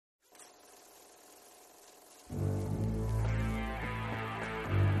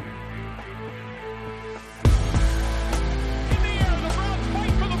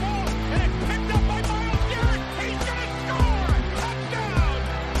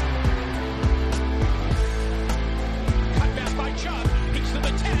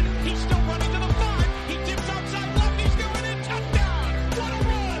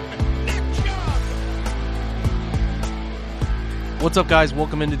What's up, guys?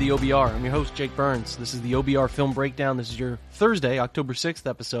 Welcome into the OBR. I'm your host, Jake Burns. This is the OBR Film Breakdown. This is your Thursday, October 6th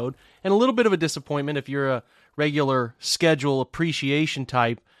episode, and a little bit of a disappointment if you're a regular schedule appreciation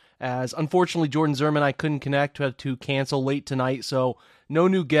type, as unfortunately Jordan Zerman and I couldn't connect, had to cancel late tonight, so no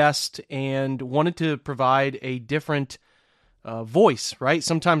new guest, and wanted to provide a different voice, right?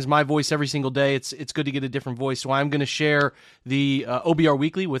 Sometimes my voice every single day, it's good to get a different voice, so I'm going to share the OBR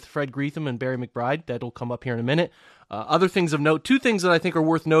Weekly with Fred Greetham and Barry McBride. That'll come up here in a minute. Other things of note, two things that I think are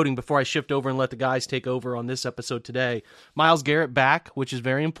worth noting before I shift over and let the guys take over on this episode today. Myles Garrett back, which is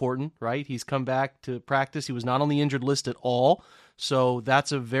very important, right? He's come back to practice. He was not on the injured list at all, so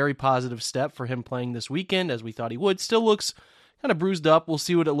that's a very positive step for him playing this weekend, as we thought he would. Still looks kind of bruised up. We'll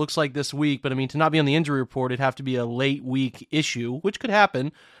see what it looks like this week, but I mean, to not be on the injury report, it'd have to be a late week issue, which could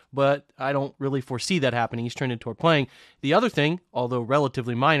happen, but I don't really foresee that happening. He's trending toward playing. The other thing, although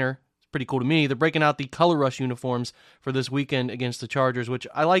relatively minor, pretty cool to me, they're breaking out the Color Rush uniforms for this weekend against the Chargers, which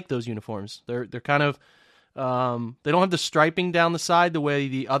I like those uniforms. They're kind of, they don't have the striping down the side the way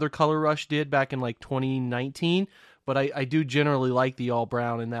the other Color Rush did back in like 2019, but I do generally like the all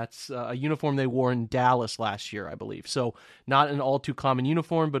brown, and that's a uniform they wore in Dallas last year, I believe. So not an all too common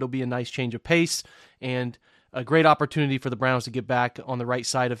uniform, but it'll be a nice change of pace and a great opportunity for the Browns to get back on the right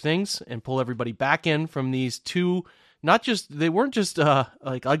side of things and pull everybody back in from these two. They weren't just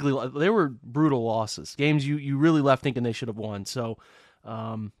like ugly, they were brutal losses. Games you really left thinking they should have won. So,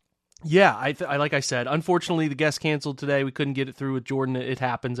 yeah, I like I said, unfortunately the guest canceled today. We couldn't get it through with Jordan. It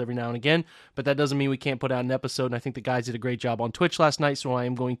happens every now and again, but that doesn't mean we can't put out an episode. And I think the guys did a great job on Twitch last night, so I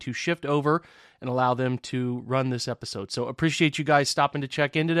am going to shift over and allow them to run this episode. So appreciate you guys stopping to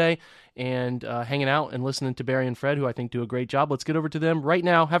check in today and hanging out and listening to Barry and Fred, who I think do a great job. Let's get over to them right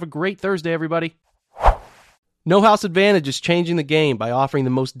now. Have a great Thursday, everybody. No House Advantage is changing the game by offering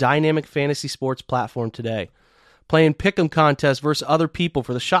the most dynamic fantasy sports platform today. Play in pick'em contests versus other people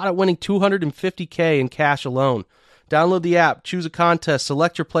for the shot at winning $250K in cash alone. Download the app, choose a contest,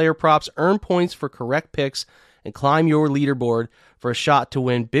 select your player props, earn points for correct picks, and climb your leaderboard for a shot to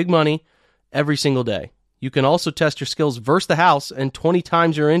win big money every single day. You can also test your skills versus the house and 20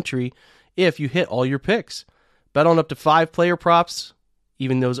 times your entry if you hit all your picks. Bet on up to 5 player props,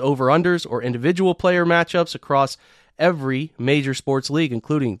 even those over-unders or individual player matchups across every major sports league,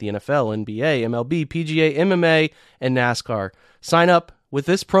 including the NFL, NBA, MLB, PGA, MMA, and NASCAR. Sign up with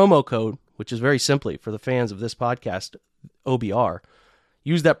this promo code, which is very simply for the fans of this podcast, OBR.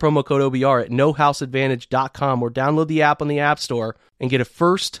 Use that promo code OBR at nohouseadvantage.com or download the app on the App Store and get a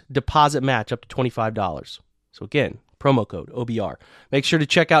first deposit match up to $25. So again, promo code OBR. Make sure to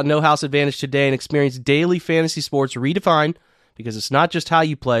check out No House Advantage today and experience daily fantasy sports redefined, because it's not just how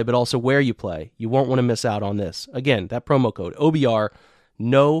you play, but also where you play. You won't want to miss out on this. Again, that promo code, OBR,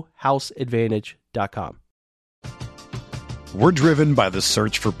 nohouseadvantage.com. We're driven by the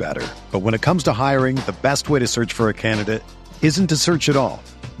search for better. But when it comes to hiring, the best way to search for a candidate isn't to search at all.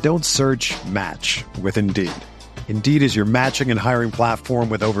 Don't search, match with Indeed. Indeed is your matching and hiring platform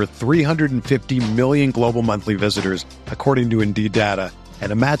with over 350 million global monthly visitors, according to Indeed data,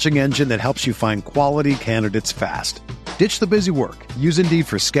 and a matching engine that helps you find quality candidates fast. Ditch the busy work. Use Indeed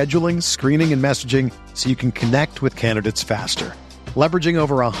for scheduling, screening, and messaging so you can connect with candidates faster. Leveraging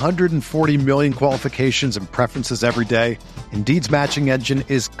over 140 million qualifications and preferences every day, Indeed's matching engine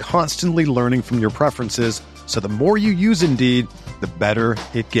is constantly learning from your preferences, so the more you use Indeed, the better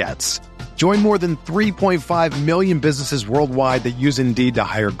it gets. Join more than 3.5 million businesses worldwide that use Indeed to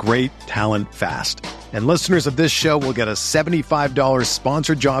hire great talent fast. And listeners of this show will get a $75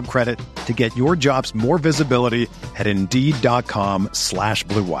 sponsored job credit to get your jobs more visibility at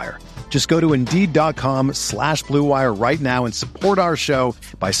Indeed.com/Blue Wire. Just go to Indeed.com/Blue Wire right now and support our show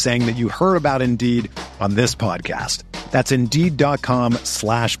by saying that you heard about Indeed on this podcast. That's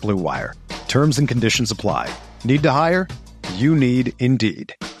Indeed.com/Blue Wire. Terms and conditions apply. Need to hire? You need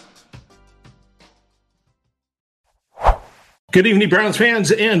Indeed. Good evening, Browns fans,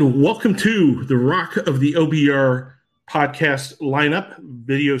 and welcome to the Rock of the OBR podcast lineup,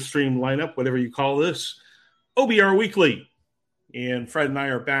 video stream lineup, whatever you call this, OBR Weekly. And Fred and I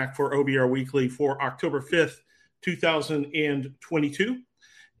are back for OBR Weekly for October 5th, 2022.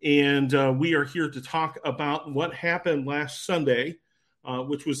 And we are here to talk about what happened last Sunday,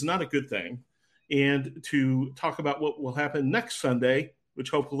 which was not a good thing, and to talk about what will happen next Sunday, which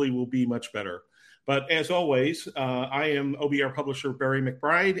hopefully will be much better. But as always, I am OBR publisher Barry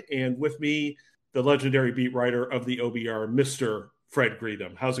McBride, and with me, the legendary beat writer of the OBR, Mr. Fred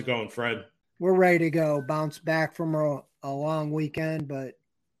Greetham. How's it going, Fred? We're ready to go. Bounce back from a long weekend, but,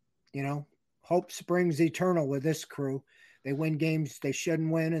 you know, hope springs eternal with this crew. They win games they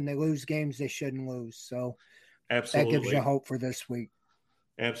shouldn't win, and they lose games they shouldn't lose. So Absolutely. That gives you hope for this week.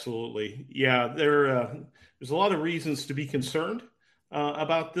 Absolutely. Yeah, there's a lot of reasons to be concerned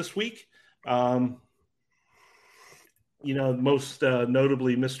about this week. Most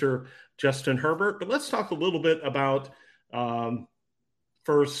notably Mr. Justin Herbert. But let's talk a little bit about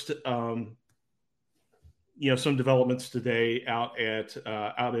first, some developments today out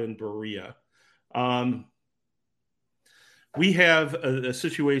in Berea. We have a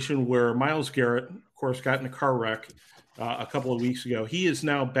situation where Myles Garrett, of course, got in a car wreck a couple of weeks ago. He is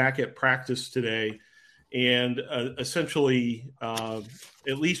now back at practice today and essentially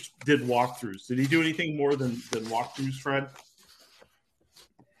at least did walkthroughs. Did he do anything more than walkthroughs, Fred?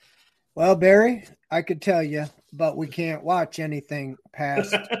 Well, Barry, I could tell you, but we can't watch anything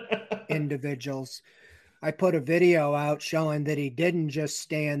past individuals. I put a video out showing that he didn't just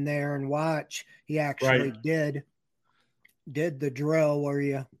stand there and watch. He actually did the drill where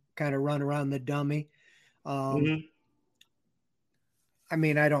you kind of run around the dummy. I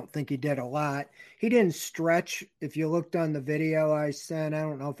mean, I don't think he did a lot. He didn't stretch. If you looked on the video I sent, I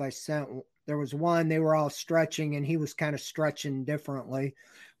don't know if I sent, there was one, they were all stretching and he was kind of stretching differently,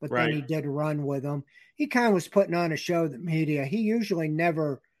 but then he did run with them. He kind of was putting on a show to the media. He usually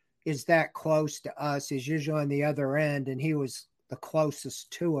never is that close to us. He's usually on the other end, and he was the closest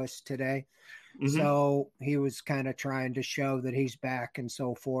to us today. So he was kind of trying to show that he's back and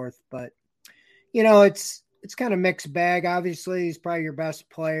so forth. But, it's kind of mixed bag. Obviously, he's probably your best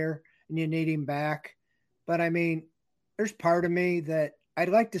player and you need him back. But, I mean, there's part of me that I'd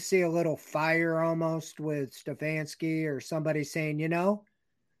like to see a little fire almost with Stefanski or somebody saying,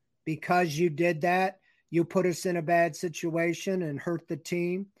 because you did that, you put us in a bad situation and hurt the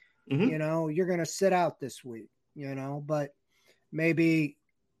team. You're going to sit out this week, but maybe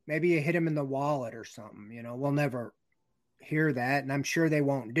you hit him in the wallet or something, we'll never hear that. And I'm sure they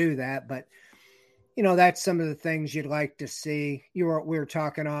won't do that, but that's some of the things you'd like to see. We were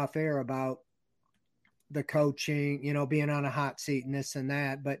talking off air about the coaching, being on a hot seat and this and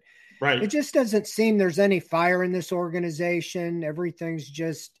that, but it just doesn't seem there's any fire in this organization. Everything's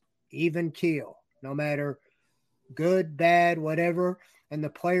just even keel, no matter good, bad, whatever. And the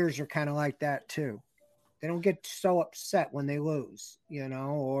players are kind of like that too. They don't get so upset when they lose, and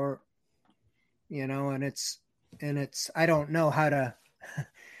it's, I don't know how to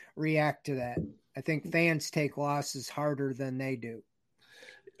react to that. I think fans take losses harder than they do.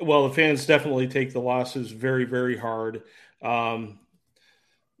 Well, the fans definitely take the losses very, very hard.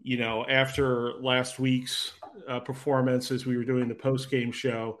 After last week's performance, as we were doing the post-game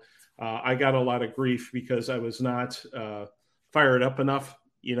show, I got a lot of grief because I was not fired up enough,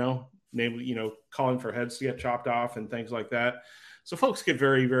 calling for heads to get chopped off and things like that. So folks get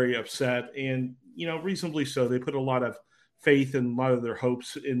very, very upset, and, reasonably so. They put a lot of faith and a lot of their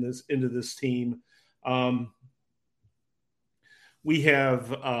hopes into this team. We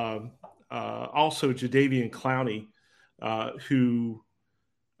have also Jadeveon Clowney, who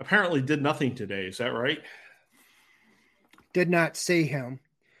apparently did nothing today. Is that right? Did not see him.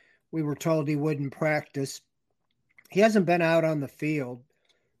 We were told he wouldn't practice. He hasn't been out on the field,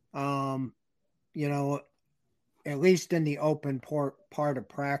 at least in the open part of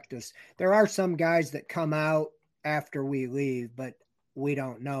practice. There are some guys that come out after we leave, but we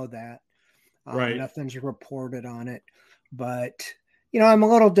don't know that. Nothing's reported on it. But, I'm a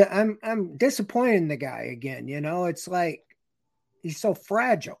little, I'm disappointed in the guy again. It's like he's so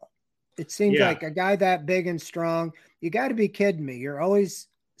fragile. It seems like a guy that big and strong, you got to be kidding me. You're always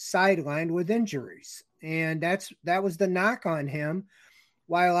sidelined with injuries. And that was the knock on him,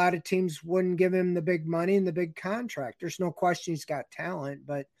 why a lot of teams wouldn't give him the big money and the big contract. There's no question he's got talent,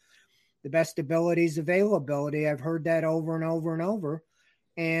 but the best ability is availability. I've heard that over and over and over.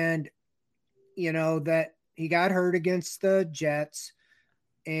 And, that he got hurt against the Jets,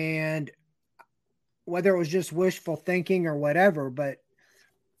 and whether it was just wishful thinking or whatever, but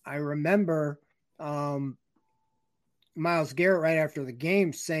I remember Myles Garrett right after the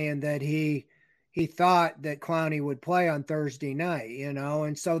game saying that he thought that Clowney would play on Thursday night,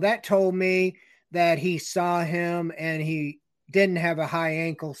 and so that told me that he saw him and he didn't have a high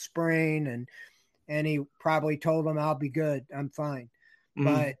ankle sprain, and he probably told him, I'll be good, I'm fine.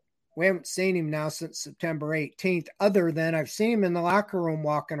 But we haven't seen him now since September 18th, other than I've seen him in the locker room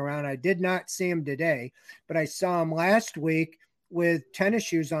walking around. I did not see him today, but I saw him last week with tennis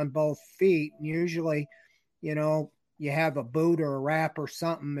shoes on both feet. And usually, you have a boot or a wrap or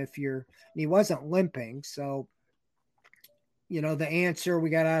something he wasn't limping. So, the answer we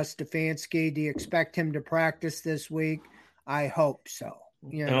got to ask Stefanski, do you expect him to practice this week? I hope so.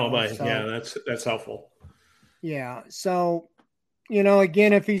 Yeah, that's helpful. Yeah. So,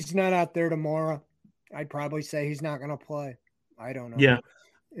 again, if he's not out there tomorrow, I'd probably say he's not going to play. I don't know. Yeah.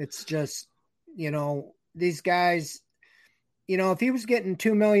 It's just, these guys, if he was getting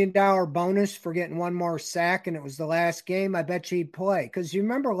 $2 million bonus for getting one more sack and it was the last game, I bet you he'd play. Because you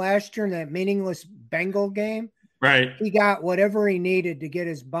remember last year in that meaningless Bengal game, right? He got whatever he needed to get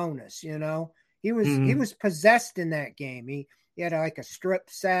his bonus. He was possessed in that game. He had like a strip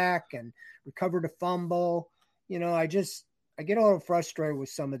sack and recovered a fumble. I get a little frustrated with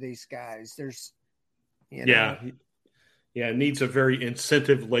some of these guys. There's, Yeah, it needs a very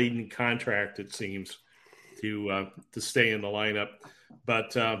incentive-laden contract, it seems, to stay in the lineup.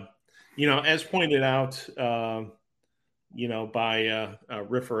 But as pointed out, by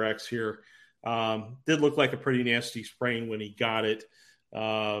Riffer X here, did look like a pretty nasty sprain when he got it.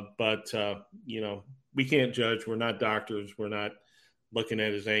 But we can't judge. We're not doctors. We're not looking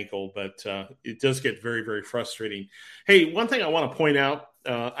at his ankle, but it does get very, very frustrating. Hey, one thing I want to point out,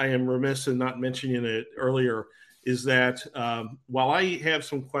 I am remiss in not mentioning it earlier, is that while I have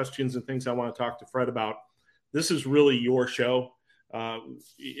some questions and things I want to talk to Fred about, this is really your show.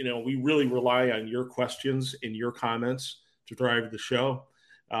 We really rely on your questions and your comments to drive the show.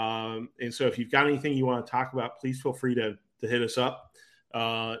 And so if you've got anything you want to talk about, please feel free to hit us up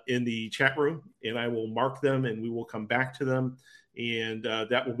in the chat room, and I will mark them and we will come back to them. And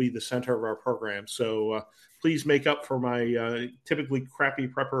that will be the center of our program. So please make up for my typically crappy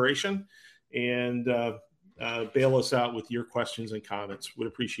preparation and bail us out with your questions and comments. Would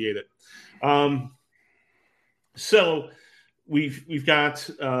appreciate it. So we've got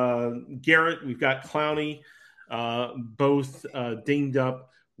Garrett, we've got Clowney, both dinged up.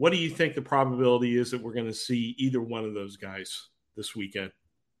 What do you think the probability is that we're going to see either one of those guys this weekend?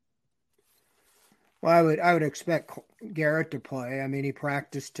 Well, I would expect Garrett to play. I mean, he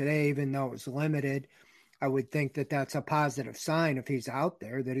practiced today, even though it was limited. I would think that that's a positive sign if he's out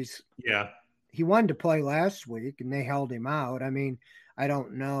there, that he wanted to play last week and they held him out. I mean, I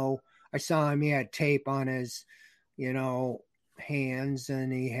don't know. I saw him, he had tape on his, hands,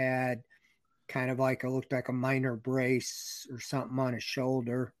 and he had kind of like looked like a minor brace or something on his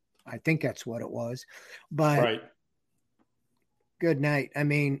shoulder. I think that's what it was. But right. Good night. I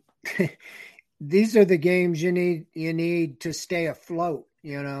mean, these are the games you need to stay afloat,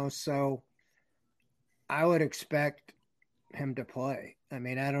 so I would expect him to play. I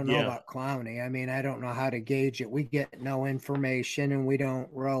mean, I don't know about Clowney. I mean, I don't know how to gauge it. We get no information and we don't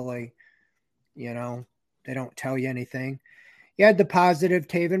really, they don't tell you anything. You had the positive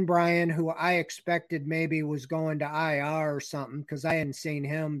Taven Bryan, who I expected maybe was going to IR or something because I hadn't seen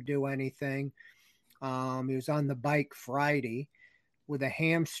him do anything. He was on the bike Friday with a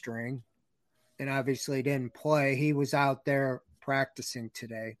hamstring and obviously didn't play. He was out there practicing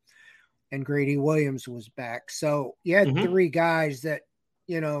today, and Grady Williams was back. So you had three guys that,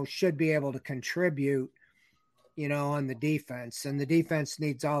 should be able to contribute, on the defense, and the defense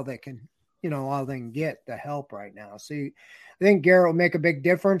needs all they can get to help right now. So I think Garrett will make a big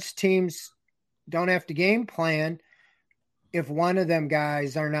difference. Teams don't have to game plan if one of them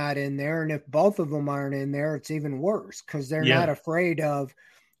guys are not in there, and if both of them aren't in there, it's even worse because they're not afraid of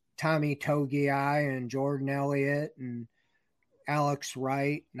Tommy Togiai and Jordan Elliott and Alex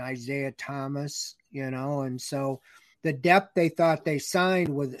Wright and Isaiah Thomas, and so the depth they thought they signed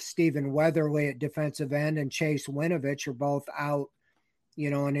with Stephen Weatherly at defensive end and Chase Winovich are both out,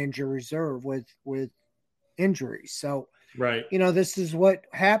 on injury reserve with injuries. So, right. This is what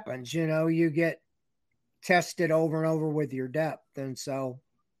happens, you get tested over and over with your depth. And so,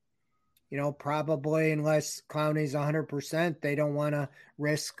 probably unless Clowney's 100%, they don't want to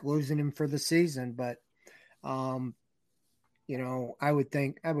risk losing him for the season. But, I would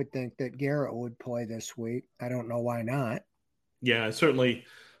think that Garrett would play this week. I don't know why not. Yeah, I certainly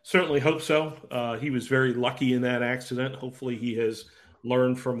hope so. He was very lucky in that accident. Hopefully he has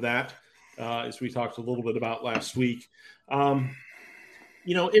learned from that, as we talked a little bit about last week. In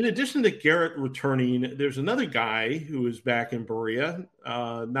addition to Garrett returning, there's another guy who is back in Berea,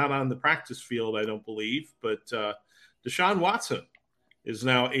 not on the practice field, I don't believe, but Deshaun Watson is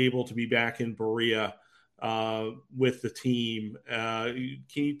now able to be back in Berea with the team.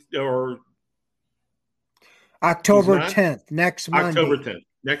 October 10th, next Monday. October 10th,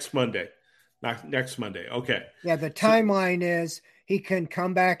 next Monday. Not next Monday. Okay. Yeah, the timeline is he can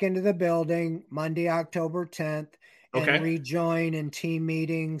come back into the building Monday, October 10th, and rejoin in team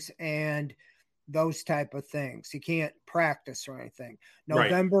meetings and those type of things. He can't practice or anything.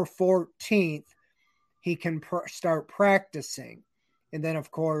 November 14th, he can start practicing. And then,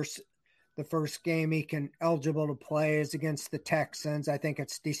 of course, the first game he can eligible to play is against the Texans. I think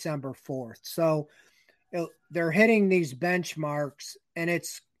it's December 4th. So they're hitting these benchmarks, and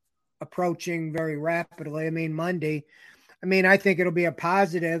it's approaching very rapidly. I mean, Monday, I think it'll be a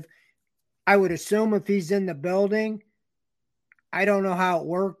positive. I would assume if he's in the building, I don't know how it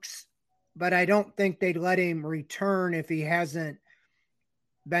works, but I don't think they'd let him return if he hasn't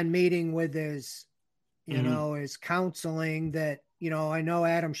been meeting with his, his counseling that, I know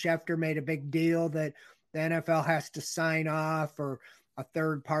Adam Schefter made a big deal that the NFL has to sign off or a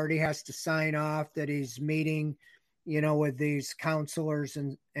third party has to sign off that he's meeting, with these counselors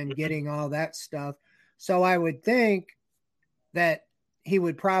and getting all that stuff. So I would think that he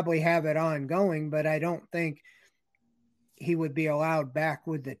would probably have it ongoing, but I don't think he would be allowed back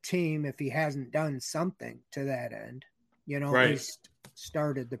with the team if he hasn't done something to that end, right. At least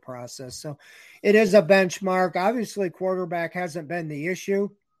started the process. So it is a benchmark. Obviously, quarterback hasn't been the issue.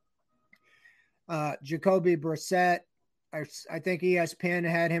 Jacoby Brissett, I think ESPN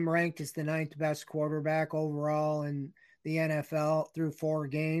had him ranked as the 9th best quarterback overall in the NFL through 4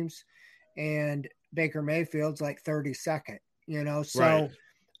 games. And Baker Mayfield's like 32nd, So right.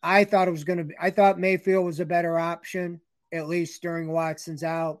 I thought I thought Mayfield was a better option, at least during Watson's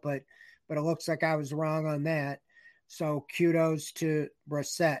out, but it looks like I was wrong on that. So kudos to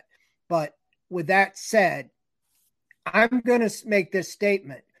Brissett. But with that said, I'm going to make this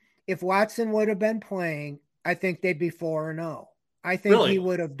statement. If Watson would have been playing, I think they'd be 4-0. I think Really? he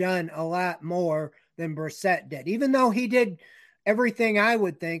would have done a lot more than Brissett did. Even though he did everything I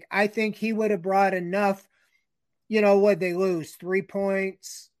would think, I think he would have brought enough. Would they lose 3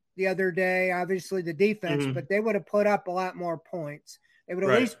 points the other day? Obviously the defense, but they would have put up a lot more points. They would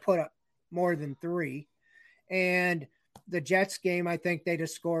at least put up more than 3. And the Jets game, I think they'd have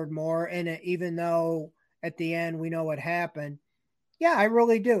scored more. And even though at the end we know what happened, yeah, I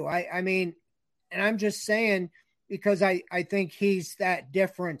really do. I mean, and I'm just saying because I think he's that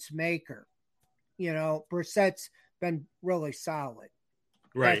difference maker. Brissett's been really solid.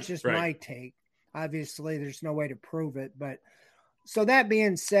 Right. That's just my take. Obviously, there's no way to prove it. But so that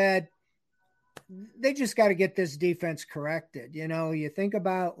being said, they just got to get this defense corrected. You think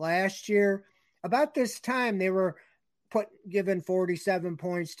about last year, about this time, they were given 47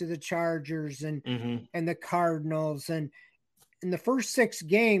 points to the Chargers and the Cardinals. And in the first 6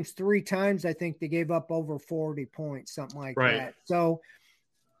 games, 3 times, I think they gave up over 40 points, something like that. So,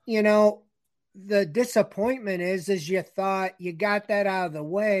 the disappointment is you thought you got that out of the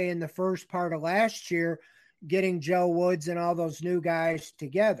way in the first part of last year, getting Joe Woods and all those new guys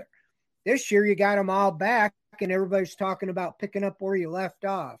together. This year, you got them all back, and everybody's talking about picking up where you left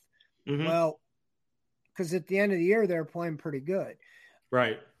off. Well, because at the end of the year, they're playing pretty good.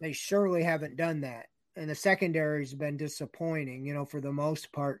 Right. They surely haven't done that. And the secondary's been disappointing, for the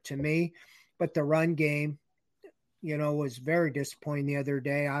most part to me. But the run game, was very disappointing the other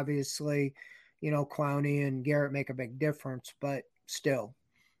day. Obviously, Clowney and Garrett make a big difference, but still,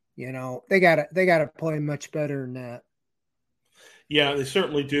 they gotta play much better than that. Yeah, they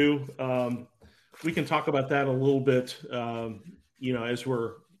certainly do. We can talk about that a little bit, as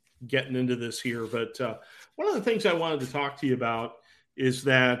we're getting into this here. But one of the things I wanted to talk to you about is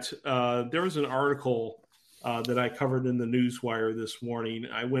that there was an article that I covered in the Newswire this morning.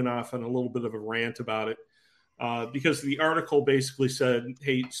 I went off on a little bit of a rant about it because the article basically said,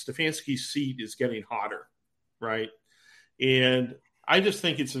 hey, Stefanski's seat is getting hotter, right? And I just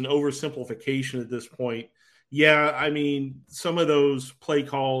think it's an oversimplification at this point. Yeah, I mean, some of those play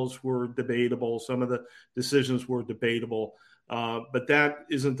calls were debatable. Some of the decisions were debatable. But that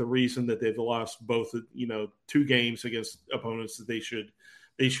isn't the reason that they've lost both, 2 games against opponents that they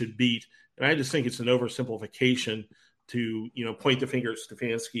should beat. And I just think it's an oversimplification to, point the finger at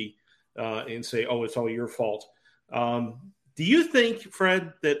Stefanski and say, oh, it's all your fault. Do you think,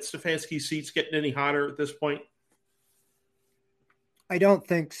 Fred, that Stefanski's seat's getting any hotter at this point? I don't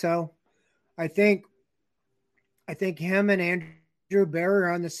think so. I think him and Andrew Berry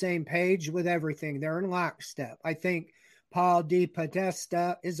are on the same page with everything. They're in lockstep. I think Paul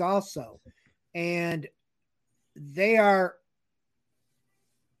DePodesta is also. And they are,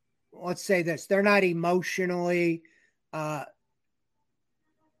 let's say this, they're not emotionally,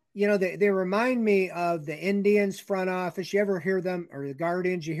 they remind me of the Indians front office. You ever hear them, or the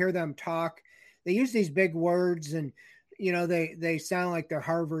Guardians, you hear them talk. They use these big words and, they sound like they're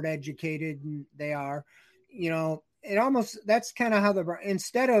Harvard educated, and they are, it almost, that's kind of how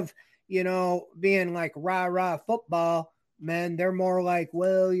instead of, being like rah football men, they're more like,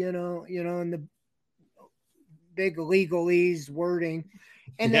 well, in the big legalese wording.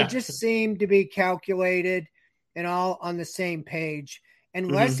 And they just seem to be calculated and all on the same page.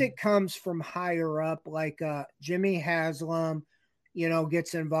 Unless it comes from higher up, like Jimmy Haslam,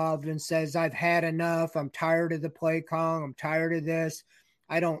 gets involved and says, I've had enough. I'm tired of the play call. I'm tired of this.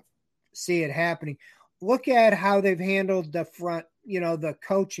 I don't see it happening. Look at how they've handled the front, the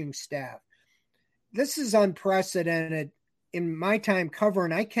coaching staff. This is unprecedented in my time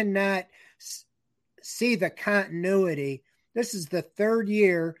covering. I cannot see the continuity. This is the third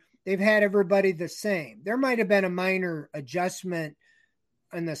year they've had everybody the same. There might have been a minor adjustment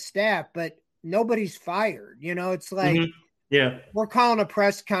in the staff, but nobody's fired. It's like, we're calling a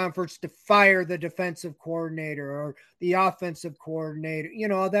press conference to fire the defensive coordinator or the offensive coordinator,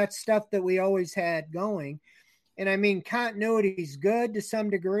 that stuff that we always had going. And I mean, continuity is good to some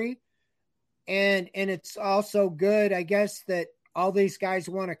degree. And it's also good, I guess, that all these guys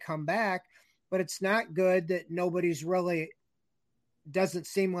want to come back, but it's not good that nobody's really, doesn't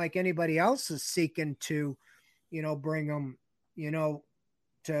seem like anybody else is seeking to, bring them,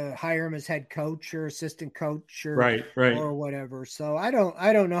 to hire him as head coach or assistant coach or right. or whatever. So I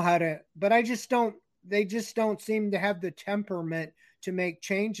don't know how to, but they just don't seem to have the temperament to make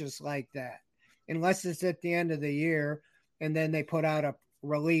changes like that unless it's at the end of the year. And then they put out a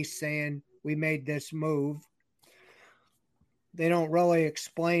release saying we made this move. They don't really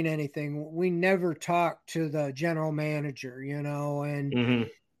explain anything. We never talk to the general manager, and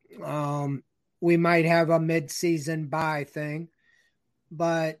we might have a mid-season buy thing.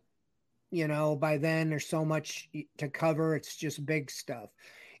 But, by then there's so much to cover. It's just big stuff.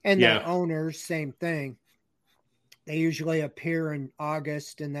 And the owners, same thing. They usually appear in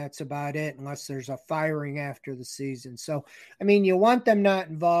August, and that's about it, unless there's a firing after the season. So, I mean, you want them not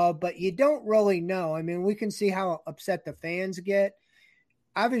involved, but you don't really know. I mean, we can see how upset the fans get.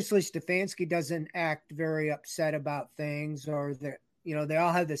 Obviously, Stefanski doesn't act very upset about things, or that, they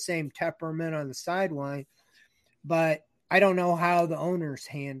all have the same temperament on the sideline. But I don't know how the owner's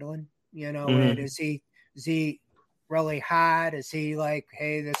handling, it. Is he really hot? Is he like,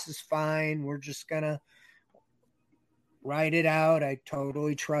 hey, this is fine, we're just going to write it out, I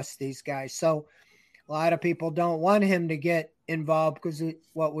totally trust these guys? So a lot of people don't want him to get involved because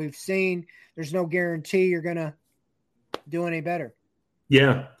what we've seen, there's no guarantee you're going to do any better.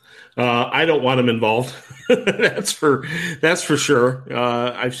 Yeah. I don't want him involved. That's for sure.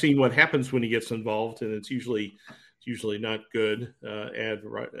 I've seen what happens when he gets involved, and it's usually not good. Ask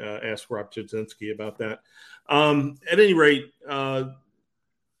Rob Chudzinski about that. At any rate,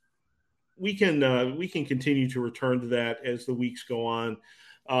 we can continue to return to that as the weeks go on.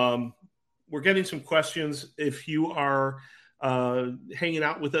 We're getting some questions. If you are hanging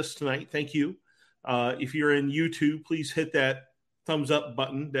out with us tonight, thank you. If you're in YouTube, please hit that thumbs up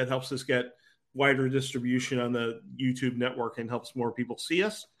button. That helps us get wider distribution on the YouTube network and helps more people see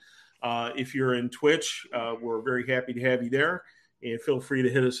us. If you're in Twitch, we're very happy to have you there. And feel free to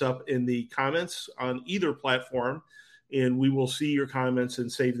hit us up in the comments on either platform, and we will see your comments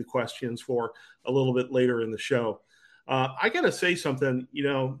and save the questions for a little bit later in the show. I got to say something,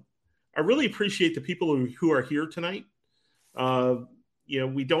 I really appreciate the people who are here tonight.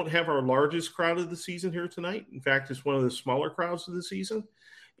 We don't have our largest crowd of the season here tonight. In fact, it's one of the smaller crowds of the season.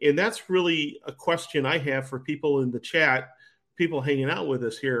 And that's really a question I have for people in the chat, people hanging out with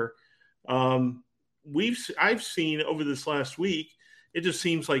us here. I've seen over this last week, it just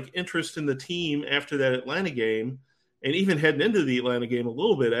seems like interest in the team after that Atlanta game, and even heading into the Atlanta game a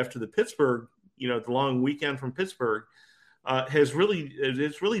little bit after the Pittsburgh, the long weekend from Pittsburgh, it's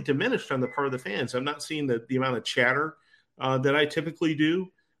really diminished on the part of the fans. I'm not seeing the amount of chatter that I typically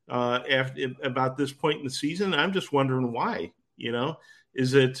do about this point in the season. I'm just wondering why.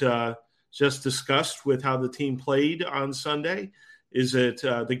 Is it just disgust with how the team played on Sunday? Is it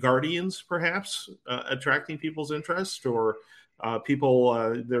the Guardians perhaps attracting people's interest, or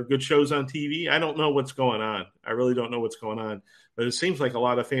they're good shows on TV? I don't know what's going on. I really don't know what's going on. But it seems like a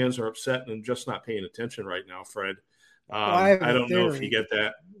lot of fans are upset and just not paying attention right now, Fred. I don't know if you get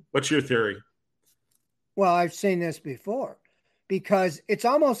that. What's your theory? Well, I've seen this before, because it's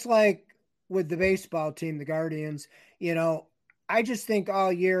almost like with the baseball team, the Guardians, I just think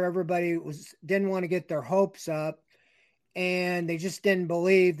all year everybody didn't want to get their hopes up, and they just didn't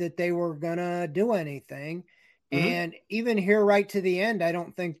believe that they were going to do anything. Mm-hmm. And even here right to the end, I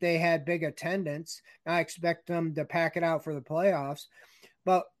don't think they had big attendance. I expect them to pack it out for the playoffs.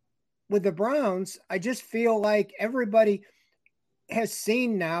 But with the Browns, I just feel like everybody has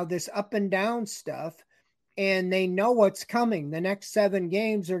seen now this up and down stuff, and they know what's coming. The next 7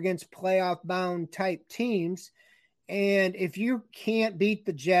 games are against playoff-bound type teams. And if you can't beat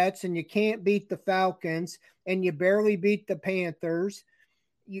the Jets and you can't beat the Falcons and you barely beat the Panthers,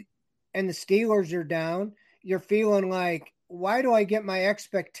 and the Steelers are down, you're feeling like, why do I get my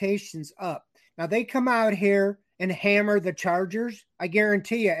expectations up? Now, they come out here and hammer the Chargers, I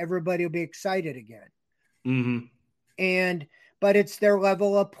guarantee you everybody will be excited again. Mm-hmm. but it's their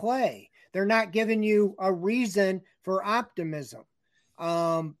level of play. They're not giving you a reason for optimism.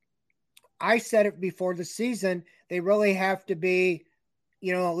 I said it before the season, they really have to be,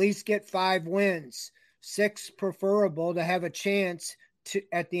 at least get 5 wins, 6 preferable to have a chance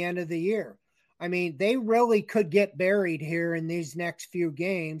at the end of the year. I mean, they really could get buried here in these next few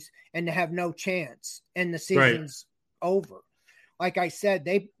games and have no chance, and the season's over. Like I said,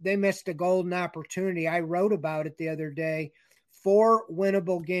 they missed a golden opportunity. I wrote about it the other day. 4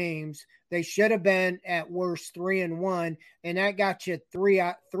 winnable games. They should have been at worst 3-1, and that got you 3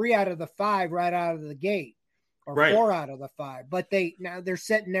 out of the 5 right out of the gate, or 4 out of the 5. But now they're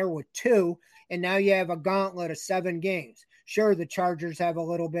sitting there with 2, and now you have a gauntlet of 7 games. Sure, the Chargers have a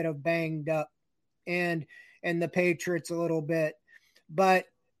little bit of banged up, and the Patriots a little bit,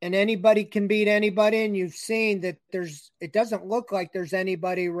 and anybody can beat anybody, and you've seen that it doesn't look like there's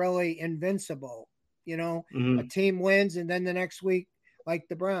anybody really invincible. A team wins, and then the next week, like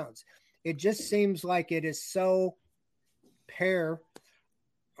the Browns, it just seems like it is so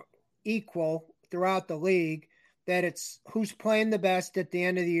equal throughout the league that it's who's playing the best at the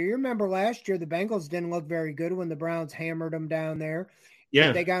end of the year. You remember last year, the Bengals didn't look very good when the Browns hammered them down there. Yeah.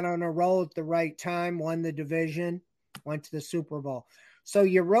 But they got on a roll at the right time, won the division, went to the Super Bowl. So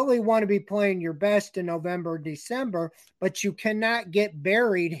you really want to be playing your best in November, December, but you cannot get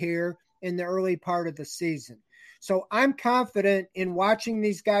buried here in the early part of the season. So I'm confident in watching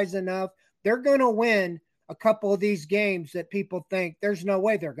these guys enough. They're going to win a couple of these games that people think there's no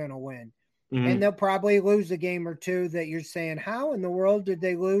way they're going to win. Mm-hmm. And they'll probably lose a game or two that you're saying, how in the world did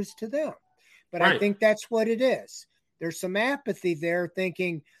they lose to them? But I think that's what it is. There's some apathy there,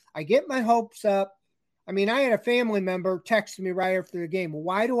 thinking, I get my hopes up. I mean, I had a family member text me right after the game.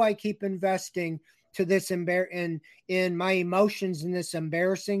 Why do I keep investing to this in my emotions in this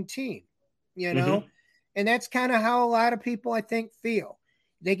embarrassing team? Mm-hmm. And that's kind of how a lot of people, I think, feel.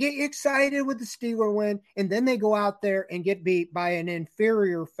 They get excited with the Steeler win, and then they go out there and get beat by an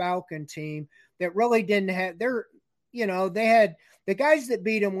inferior Falcon team that really didn't have they had the guys that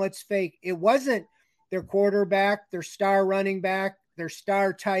beat them. Let's fake. It wasn't their quarterback, their star running back, their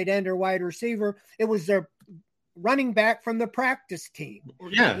star tight end or wide receiver. It was their running back from the practice team.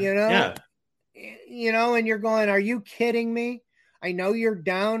 Yeah. And you're going, are you kidding me? I know you're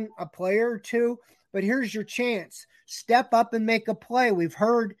down a player or two, but here's your chance. Step up and make a play. We've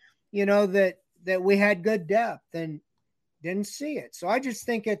heard, that we had good depth and didn't see it. So I just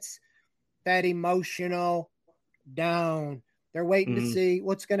think it's that emotional down. They're waiting to see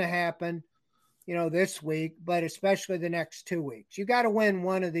what's going to happen, this week, but especially the next 2 weeks. You got to win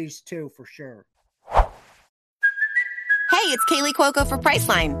one of these 2 for sure. Hey, it's Kaylee Cuoco for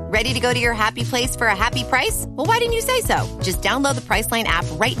Priceline. Ready to go to your happy place for a happy price? Well, why didn't you say so? Just download the Priceline app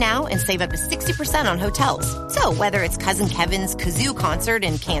right now and save up to 60% on hotels. So whether it's Cousin Kevin's Kazoo Concert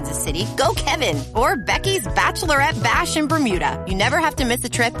in Kansas City, go Kevin, or Becky's Bachelorette Bash in Bermuda, you never have to miss a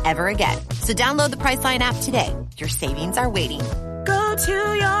trip ever again. So download the Priceline app today. Your savings are waiting. Go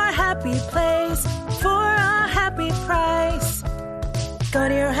to your happy place for a happy price. Go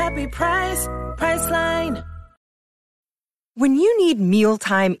to your happy price, Priceline. When you need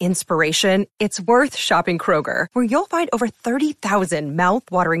mealtime inspiration, it's worth shopping Kroger, where you'll find over 30,000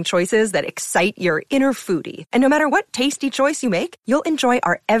 mouth-watering choices that excite your inner foodie. And no matter what tasty choice you make, you'll enjoy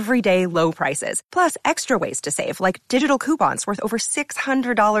our everyday low prices, plus extra ways to save, like digital coupons worth over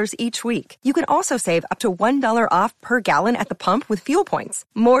 $600 each week. You can also save up to $1 off per gallon at the pump with fuel points.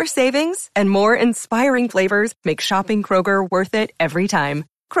 More savings and more inspiring flavors make shopping Kroger worth it every time.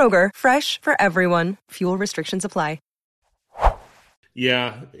 Kroger, fresh for everyone. Fuel restrictions apply.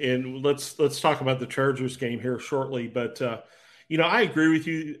 Yeah, and let's talk about the Chargers game here shortly. But, I agree with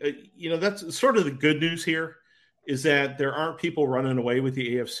you. That's sort of the good news here is that there aren't people running away with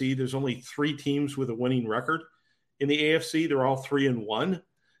the AFC. There's only 3 teams with a winning record in the AFC. They're all 3-1.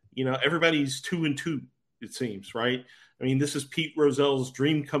 Everybody's 2-2, it seems, right? I mean, this is Pete Rozell's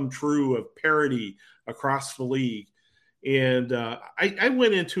dream come true of parity across the league. And I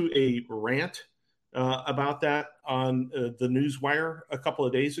went into a rant about that on the Newswire a couple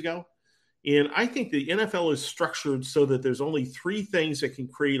of days ago. And I think the NFL is structured so that there's only 3 things that can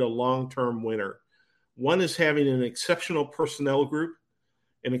create a long-term winner. One is having an exceptional personnel group,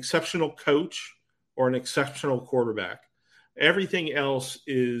 an exceptional coach, or an exceptional quarterback. Everything else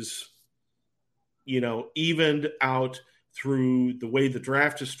is, evened out through the way the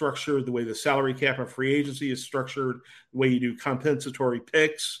draft is structured, the way the salary cap and free agency is structured, the way you do compensatory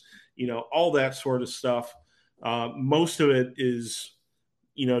picks, all that sort of stuff. Most of it is,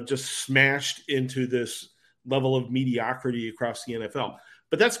 just smashed into this level of mediocrity across the NFL.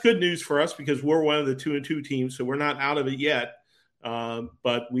 But that's good news for us because we're one of the 2-2 teams, so we're not out of it yet.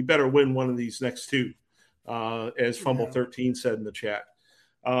 but we better win one of these next two, as Fumble 13 said in the chat.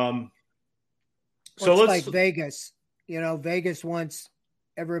 So it's like Vegas. Vegas wants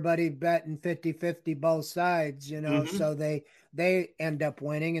everybody betting 50-50 both sides, so they end up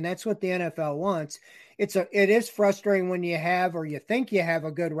winning, and that's what the NFL wants. It is frustrating when you have, or you think you have,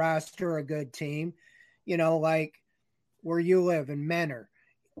 a good roster, a good team, like where you live in Menor.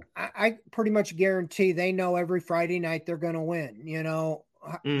 I pretty much guarantee they know every Friday night they're going to win.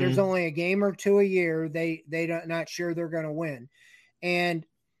 There's only a game or two a year. They're not sure they're going to win. And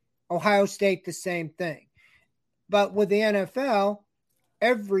Ohio State, the same thing. But with the NFL,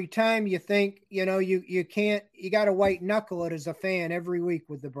 every time you think, you got to white knuckle it as a fan every week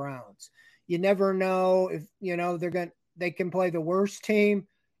with the Browns. You never know if, they can play the worst team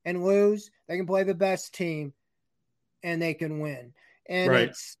and lose. They can play the best team and they can win. And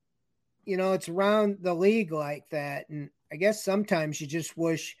it's around the league like that. And I guess sometimes you just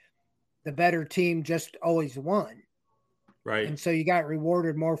wish the better team just always won. Right. And so you got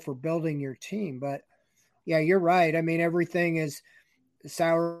rewarded more for building your team. But yeah, you're right. I mean, everything is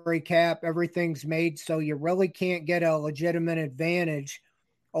salary cap, everything's made so you really can't get a legitimate advantage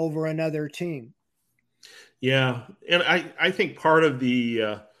over another team. Yeah. And I think part of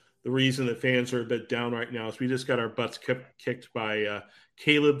the reason that fans are a bit down right now is we just got our butts kicked by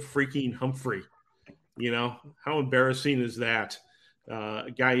Caleb freaking Humphrey. How embarrassing is that?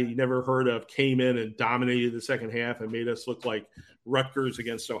 A guy you never heard of came in and dominated the second half and made us look like Rutgers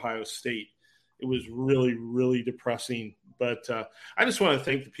against Ohio State. It was really, really depressing. But I just want to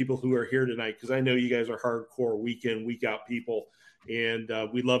thank the people who are here tonight, because I know you guys are hardcore week in, week out people, and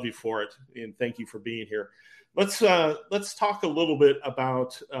we love you for it. And thank you for being here. Let's talk a little bit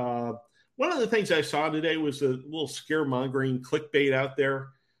about one of the things I saw today was a little scaremongering clickbait out there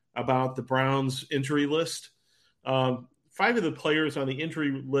about the Browns injury list. 5 of the players on the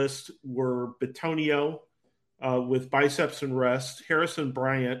injury list were Bitonio with biceps and rest, Harrison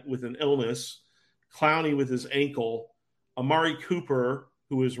Bryant with an illness, Clowney with his ankle, Amari Cooper,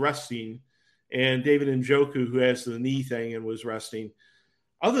 who is resting, and David Njoku, who has the knee thing and was resting.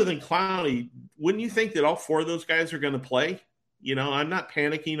 Other than Clowney, wouldn't you think that all 4 of those guys are going to play? I'm not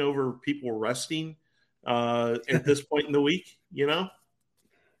panicking over people resting at this point in the week,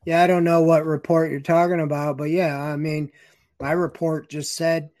 Yeah, I don't know what report you're talking about, but yeah, I mean, my report just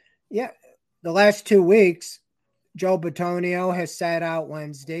said, the last 2 weeks, Joe Bitonio has sat out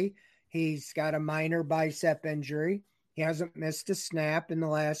Wednesday. He's got a minor bicep injury. He hasn't missed a snap in the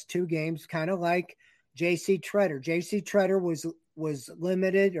last 2 games, kind of like J.C. Treader. J.C. Treader was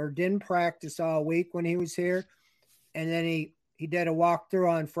limited or didn't practice all week when he was here, and then he did a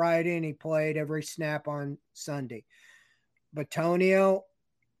walkthrough on Friday, and he played every snap on Sunday. Bitonio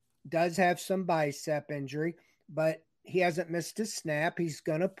does have some bicep injury, but he hasn't missed a snap. He's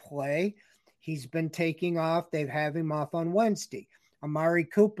going to play. He's been taking off. They've had him off on Wednesday. Amari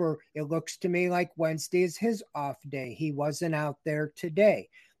Cooper, it looks to me like Wednesday is his off day. He wasn't out there today.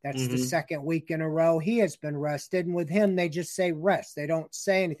 That's the second week in a row he has been rested. And with him, they just say rest. They don't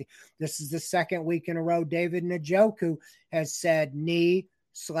say anything. This is the second week in a row David Njoku has said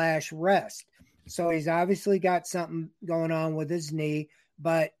knee/rest. So he's obviously got something going on with his knee,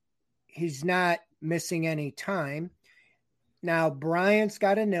 but he's not missing any time. Now, Bryant's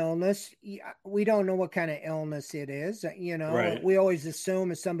got an illness. We don't know what kind of illness it is. Right. We always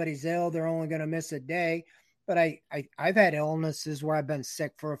assume if somebody's ill, they're only going to miss a day. But I've had illnesses where I've been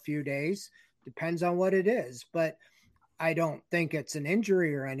sick for a few days. Depends on what it is. But I don't think it's an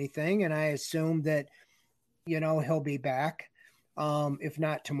injury or anything. And I assume that, he'll be back, if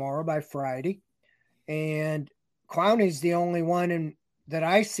not tomorrow, by Friday. And Clowney's the only one that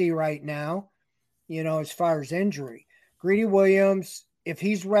I see right now, as far as injury. Greedy Williams, if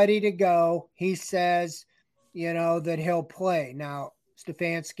he's ready to go, he says, that he'll play. Now,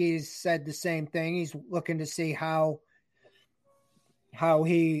 Stefanski's said the same thing. He's looking to see how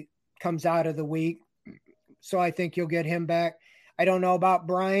he comes out of the week. So I think you'll get him back. I don't know about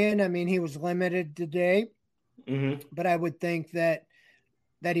Brian. I mean, he was limited today, but I would think that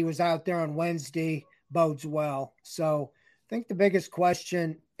he was out there on Wednesday bodes well. So I think the biggest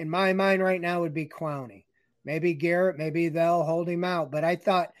question in my mind right now would be Clowney. Maybe Garrett, maybe they'll hold him out. But I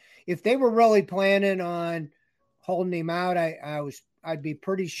thought if they were really planning on holding him out, I'd be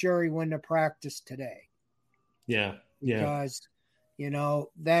pretty sure he wouldn't have practiced today. Yeah. Because,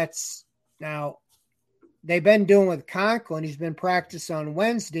 that's now they've been doing with Conklin. He's been practicing on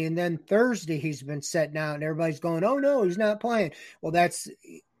Wednesday, and then Thursday he's been sitting out, and everybody's going, oh, no, he's not playing. Well,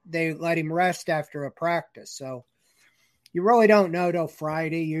 they let him rest after a practice. So you really don't know till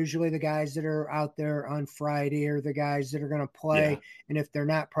Friday. Usually the guys that are out there on Friday are the guys that are going to play. Yeah. And if they're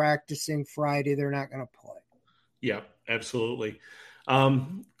not practicing Friday, they're not going to play. Yeah, absolutely.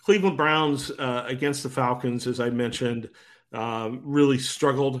 Cleveland Browns against the Falcons, as I mentioned, really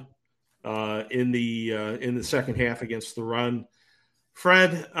struggled in the second half against the run.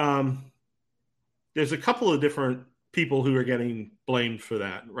 Fred, there's a couple of different people who are getting blamed for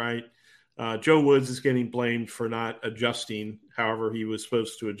that, right? Joe Woods is getting blamed for not adjusting, however he was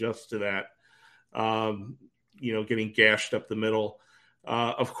supposed to adjust to that, getting gashed up the middle.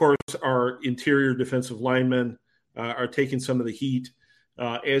 Of course, our interior defensive linemen are taking some of the heat,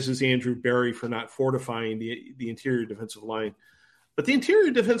 as is Andrew Berry for not fortifying the interior defensive line. But the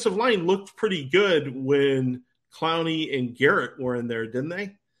interior defensive line looked pretty good when Clowney and Garrett were in there, didn't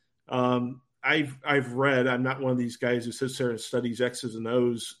they? I've read, I'm not one of these guys who sits there and studies X's and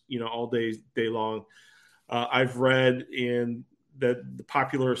O's, all day long. I've read in that the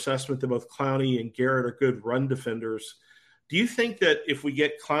popular assessment that both Clowney and Garrett are good run defenders. Do you think that if we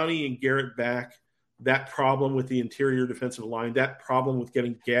get Clowney and Garrett back, that problem with the interior defensive line, that problem with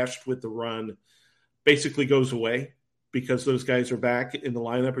getting gashed with the run basically goes away because those guys are back in the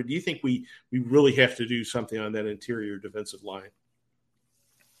lineup? Or do you think we really have to do something on that interior defensive line?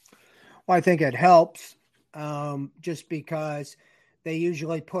 Well, I think it helps just because they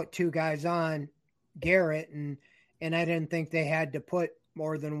usually put two guys on Garrett, and I didn't think they had to put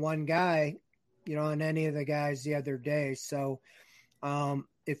more than one guy, on any of the guys the other day. So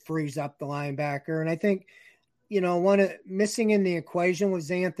it frees up the linebacker. And I think, missing in the equation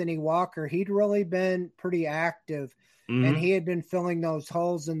was Anthony Walker. He'd really been pretty active, and he had been filling those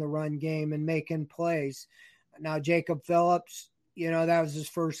holes in the run game and making plays. Now, Jacob Phillips, that was his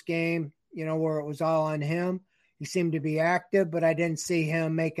first game, where it was all on him. He seemed to be active, but I didn't see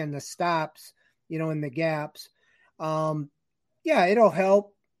him making the stops, in the gaps. It'll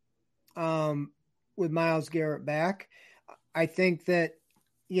help with Myles Garrett back. I think that,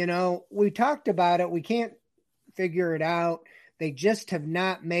 we talked about it. We can't figure it out. They just have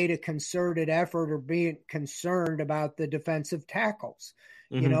not made a concerted effort or being concerned about the defensive tackles.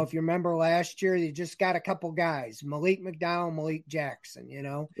 Mm-hmm. If you remember last year, you just got a couple guys, Malik McDowell, Malik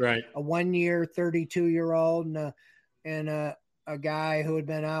Jackson, right. A 1 year, 32-year-old and a guy who had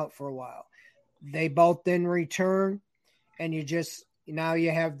been out for a while. They both didn't return. And now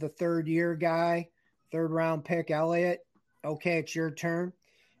you have the 3rd-year guy, 3rd-round pick, Elliott. Okay, it's your turn.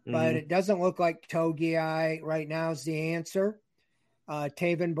 Mm-hmm. But it doesn't look like Togiai right now is the answer.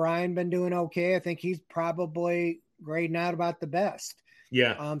 Taven Bryan been doing okay. I think he's probably grading out about the best.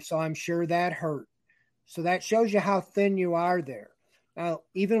 Yeah. So I'm sure that hurt. So that shows you how thin you are there. Now,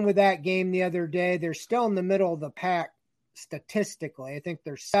 even with that game the other day, they're still in the middle of the pack statistically. I think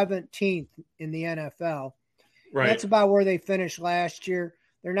they're 17th in the NFL. Right. That's about where they finished last year.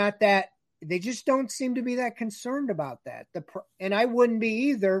 They're not that – they just don't seem to be that concerned about that. And I wouldn't be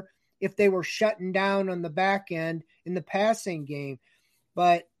either if they were shutting down on the back end in the passing game.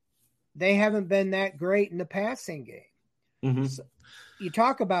 But they haven't been that great in the passing game. Mm-hmm. So you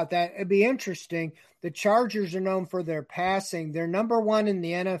talk about that. It'd be interesting. The Chargers are known for their passing. They're number 1 in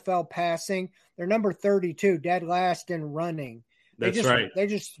the NFL passing. They're number 32, dead last in running. That's right. They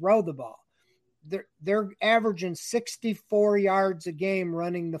just throw the ball. They're averaging 64 yards a game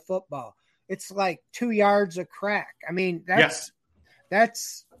running the football. It's like 2 yards a crack. I mean, that's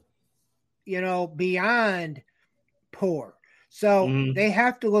beyond poor. So they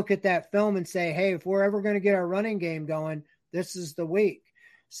have to look at that film and say, hey, if we're ever going to get our running game going, this is the week.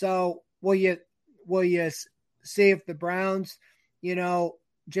 So will you see if the Browns,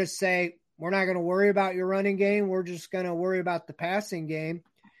 just say, we're not going to worry about your running game. We're just going to worry about the passing game.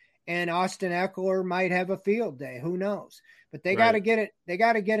 And Austin Eckler might have a field day. Who knows? But they got to get it. They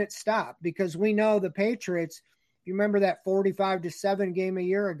got to get it stopped because we know the Patriots. You remember that 45-7 game a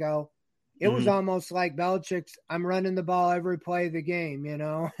year ago? It was almost like Belichick's. I'm running the ball every play of the game,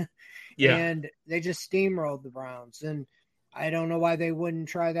 Yeah. And they just steamrolled the Browns. And I don't know why they wouldn't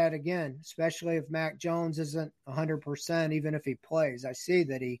try that again, especially if Mac Jones isn't 100%, even if he plays. I see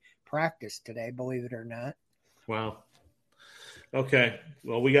that he practiced today, believe it or not. Wow. Okay.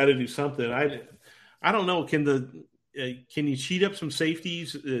 Well, we got to do something. I don't know. Can you cheat up some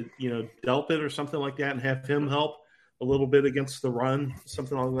safeties, Delpit or something like that and have him help a little bit against the run,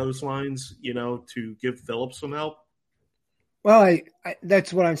 something along those lines, to give Phillips some help? Well, I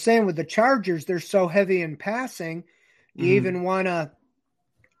that's what I'm saying with the Chargers. They're so heavy in passing. You even want to,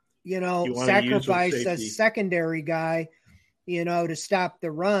 sacrifice a secondary guy, to stop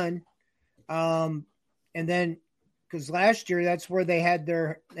the run. And then, because last year that's where they had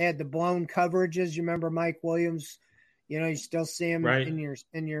the blown coverages. You remember Mike Williams, You still see him right.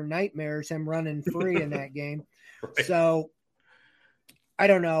 in your nightmares, him running free in that game. Right. So I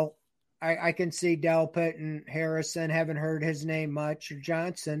don't know. I can see Delpit and Harrison, haven't heard his name much, or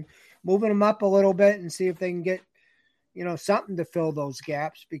Johnson, moving him up a little bit and see if they can get, something to fill those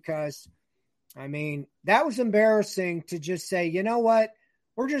gaps, because, that was embarrassing to just say, you know what,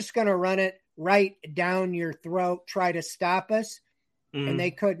 we're just going to run it right down your throat, try to stop us, and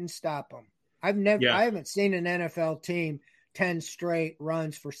they couldn't stop them. I haven't seen an NFL team 10 straight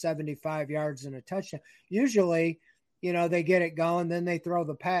runs for 75 yards and a touchdown. Usually, they get it going, then they throw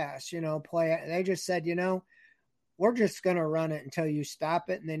the pass, play. They just said, we're just going to run it until you stop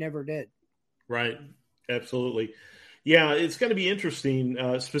it, and they never did. Right. Absolutely. Yeah, it's going to be interesting.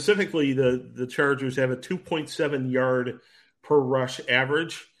 Specifically, the Chargers have a 2.7 yard per rush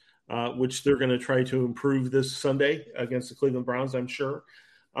average, which they're going to try to improve this Sunday against the Cleveland Browns, I'm sure.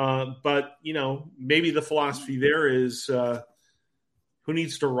 But, maybe the philosophy there is who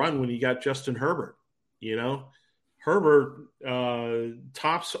needs to run when you got Justin Herbert? Herbert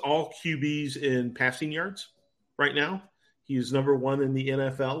tops all QBs in passing yards right now. He's number one in the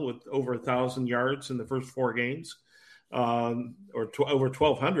NFL with over 1,000 yards in the first 4 games, over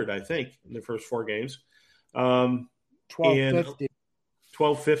 1,200, I think, in the first 4 games.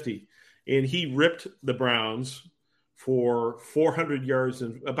 1,250. And he ripped the Browns for 400 yards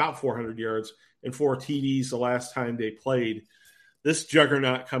and 400 yards and 4 TDs the last time they played. This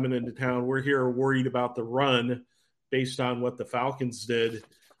juggernaut coming into town, we're here worried about the run based on what the Falcons did.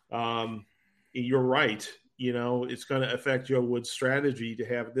 You're right. It's going to affect Joe Wood's strategy to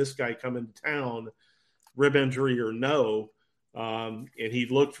have this guy come into town, rib injury or no. And he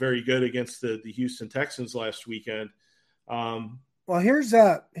looked very good against the Houston Texans last weekend. Well, here's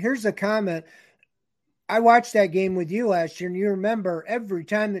a comment. I watched that game with you last year, and you remember every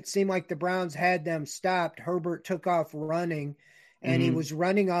time it seemed like the Browns had them stopped, Herbert took off running, and he was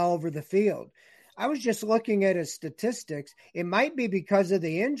running all over the field. I was just looking at his statistics. It might be because of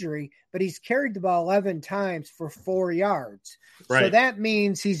the injury, but he's carried the ball 11 times for 4 yards. Right. So that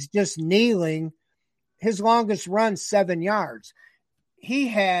means he's just kneeling. His longest run, 7 yards. He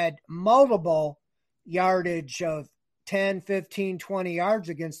had multiple yardage of 10, 15, 20 yards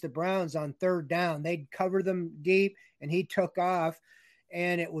against the Browns on third down. They'd cover them deep, and he took off,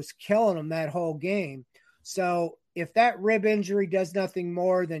 and it was killing him that whole game. So if that rib injury does nothing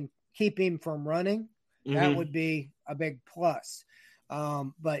more than keep him from running, that would be a big plus.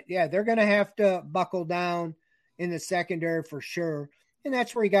 But, yeah, they're going to have to buckle down in the secondary for sure, and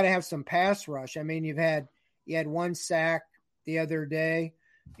that's where you got to have some pass rush. You had 1 sack the other day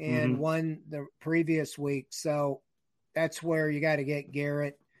and 1 the previous week, so that's where you got to get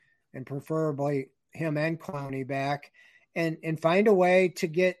Garrett and preferably him and Clowney back and find a way to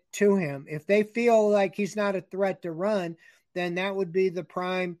get to him. If they feel like he's not a threat to run, then that would be the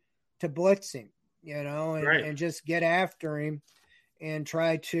prime to blitz him, and just get after him and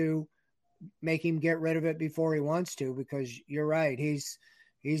try to make him get rid of it before he wants to, because you're right. He's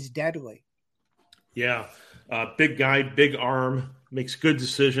deadly. Yeah. Big guy, big arm, makes good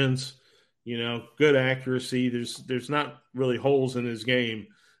decisions. Good accuracy. There's not really holes in his game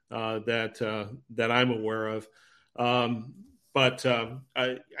that I'm aware of. But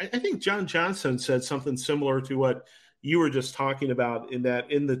I think John Johnson said something similar to what you were just talking about, in that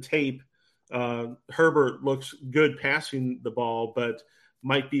in the tape, Herbert looks good passing the ball, but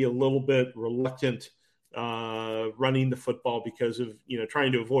might be a little bit reluctant running the football because of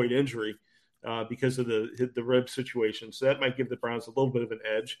trying to avoid injury because of the rib situation. So that might give the Browns a little bit of an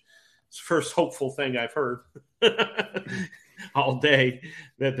edge. It's the first hopeful thing I've heard all day,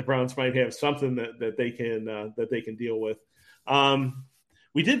 that the Browns might have something that they can deal with.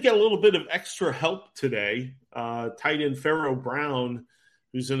 We did get a little bit of extra help today. Tight end Pharaoh Brown,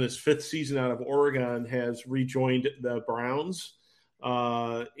 who's in his 5th season out of Oregon, has rejoined the Browns.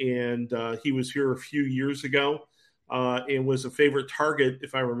 And he was here a few years ago and was a favorite target,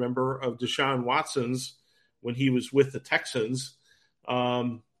 if I remember, of Deshaun Watson's when he was with the Texans.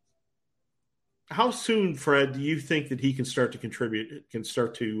 How soon, Fred, do you think that he can start to contribute, can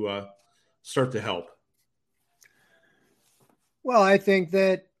start to help? Well, I think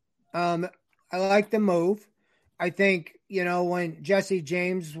that I like the move. I think, when Jesse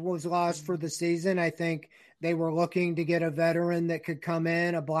James was lost for the season, I think they were looking to get a veteran that could come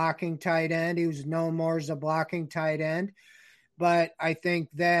in, a blocking tight end. He was known more as a blocking tight end. But I think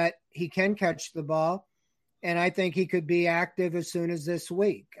that he can catch the ball, and I think he could be active as soon as this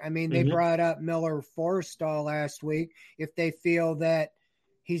week. They brought up Miller Forrestall last week. If they feel that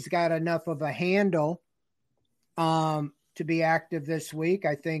he's got enough of a handle to be active this week.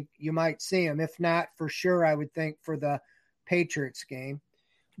 I think you might see him. If not, for sure, I would think for the Patriots game.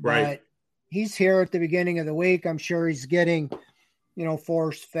 Right. But he's here at the beginning of the week. I'm sure he's getting,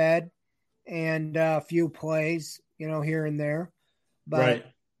 force fed and a few plays, here and there. But right.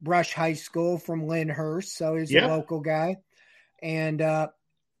 Brush High School from Lyndhurst, so he's a local guy. And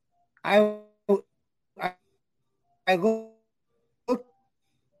I looked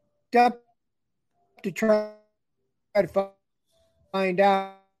up to try to find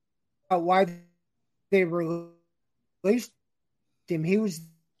out why they released him. He was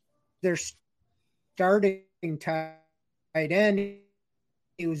their starting tight end.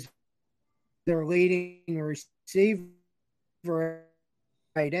 He was their leading receiver.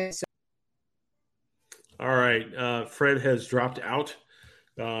 Tight end. All right. Fred has dropped out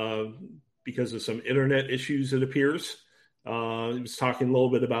because of some internet issues, it appears. He was talking a little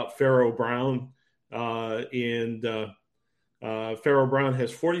bit about Pharaoh Brown. And Pharaoh Brown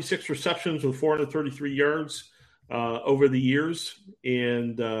has 46 receptions with 433 yards over the years,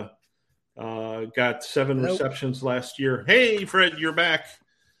 and got 7 receptions last year. Hey, Fred, you're back.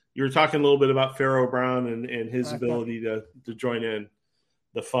 You were talking a little bit about Pharaoh Brown and his ability to join in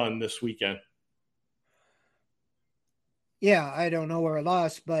the fun this weekend. Yeah, I don't know where I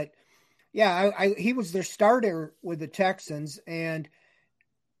lost, but yeah, he was their starter with the Texans, and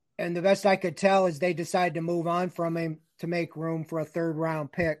the best I could tell is they decided to move on from him to make room for a 3rd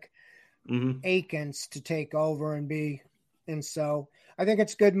round pick, Akins, to take over and so I think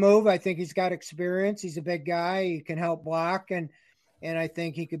it's a good move. I think he's got experience. He's a big guy. He can help block, and I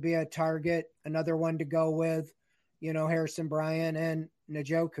think he could be a target, another one to go with, Harrison Bryant and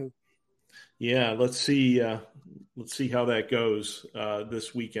Njoku. Yeah, let's see how that goes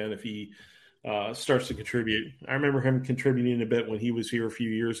this weekend if he starts to contribute. I remember him contributing a bit when he was here a few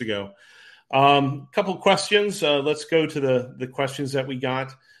years ago. Couple questions. Let's go to the questions that we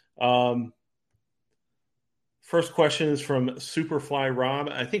got. First question is from Superfly Rob.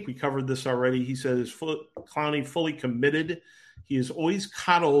 I think we covered this already. He says, Clowney fully committed. He is always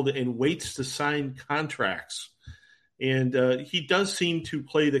coddled and waits to sign contracts. And he does seem to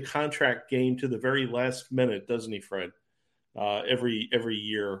play the contract game to the very last minute, doesn't he, Fred? Every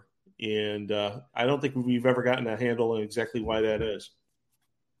year. And I don't think we've ever gotten a handle on exactly why that is.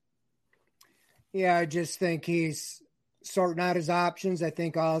 Yeah, I just think he's sorting out his options. I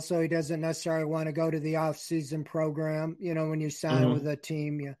think also he doesn't necessarily want to go to the off-season program. When you sign with a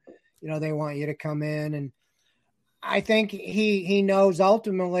team, they want you to come in. And I think he knows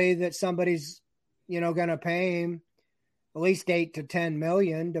ultimately that somebody's, going to pay him at least $8 to $10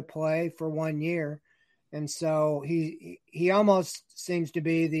 million to play for 1 year. And so he almost seems to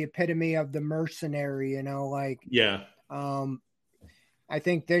be the epitome of the mercenary, Yeah. I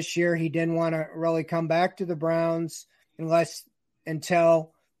think this year he didn't want to really come back to the Browns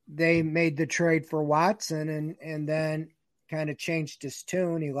until they made the trade for Watson and then kind of changed his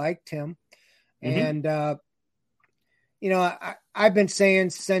tune. He liked him. And, I've been saying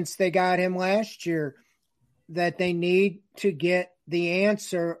since they got him last year that they need to get the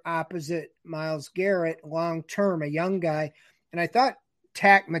answer opposite Myles Garrett long-term, a young guy. And I thought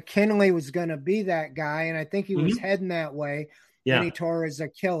Tack McKinley was going to be that guy, and I think he was heading that way. Yeah. And he tore his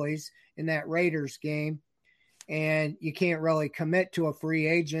Achilles in that Raiders game. And you can't really commit to a free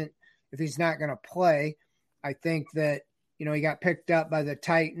agent if he's not going to play. I think that, he got picked up by the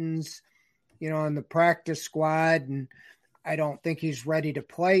Titans, on the practice squad, and I don't think he's ready to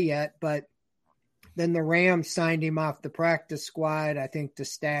play yet. But then the Rams signed him off the practice squad, I think, to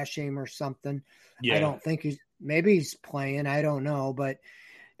stash him or something. Yeah. I don't think maybe he's playing. I don't know. But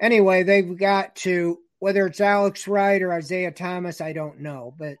anyway, they've got to, whether it's Alex Wright or Isaiah Thomas, I don't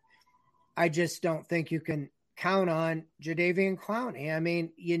know. But I just don't think you can count on Jadeveon Clowney. I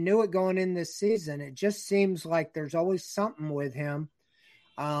mean, you knew it going in this season. It just seems like there's always something with him.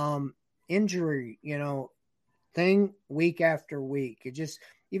 Injury, thing week after week. It just,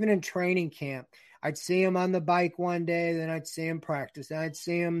 even in training camp, I'd see him on the bike one day, then I'd see him practice, and I'd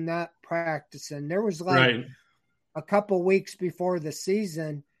see him not practicing. There was a couple weeks before the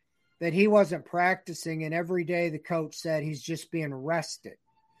season that he wasn't practicing, and every day the coach said he's just being rested.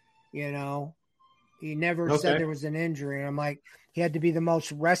 He never said there was an injury. And I'm like, he had to be the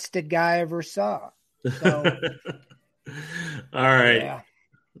most rested guy I ever saw. So, all right. Yeah.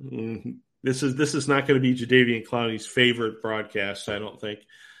 This is not going to be Jadeveon Clowney's favorite broadcast, I don't think.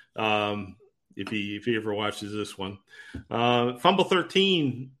 If he ever watches this one. Fumble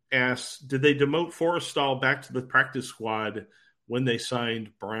 13 asks, did they demote Forrestal back to the practice squad when they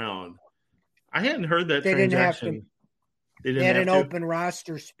signed Brown? I hadn't heard that transaction. They had an open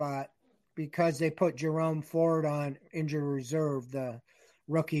roster spot because they put Jerome Ford on injured reserve, the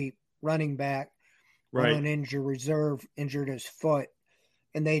rookie running back, on injured reserve, injured his foot,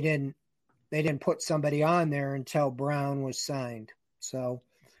 and they didn't put somebody on there until Brown was signed. So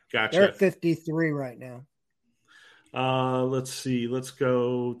gotcha. They're at 53 right now. Let's see. Let's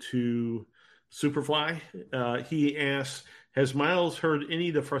go to Superfly. He asks, has Miles heard any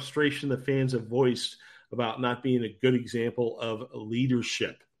of the frustration the fans have voiced about not being a good example of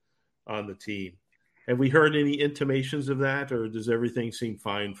leadership on the team? Have we heard any intimations of that, or does everything seem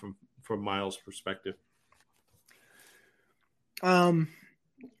fine from Miles' perspective? I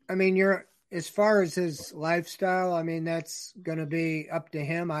mean, as far as his lifestyle, I mean, that's going to be up to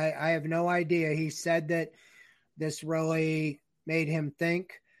him. I have no idea. He said that this really made him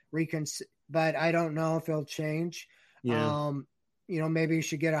think, but I don't know if he'll change. Yeah. Maybe you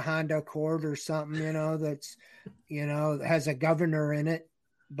should get a Honda Accord or something, that's, has a governor in it.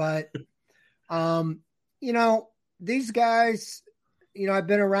 But, these guys, I've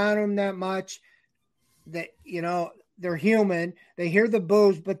been around them that much that, they're human. They hear the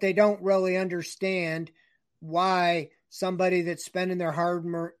boos, but they don't really understand why somebody that's spending their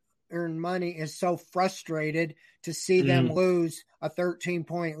hard-earned money is so frustrated to see them lose a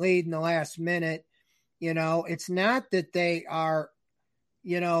 13-point lead in the last minute. It's not that they are,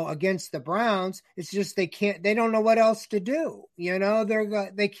 against the Browns. It's just they don't know what else to do.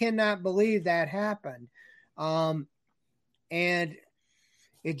 They cannot believe that happened. And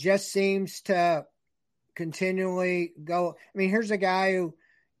it just seems to continually go. I mean, here's a guy who,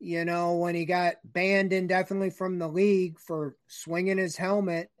 when he got banned indefinitely from the league for swinging his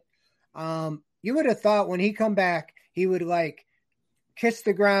helmet, you would have thought when he come back, he would kiss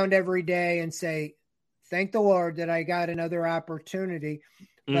the ground every day and say, thank the Lord that I got another opportunity.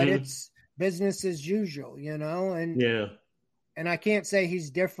 But it's business as usual, and and I can't say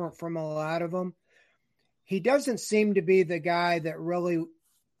he's different from a lot of them. He doesn't seem to be the guy that really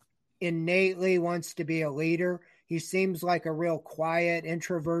innately wants to be a leader. He seems like a real quiet,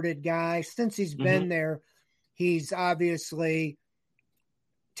 introverted guy. Since he's been there, he's obviously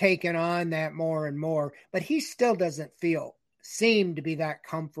taken on that more and more, but he still doesn't seem to be that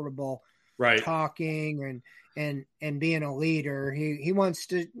comfortable talking and being a leader. He wants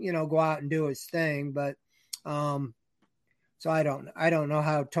to, go out and do his thing, but so I don't know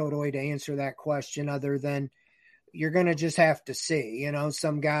how totally to answer that question other than you're going to just have to see.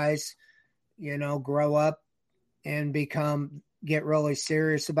 Some guys, grow up and get really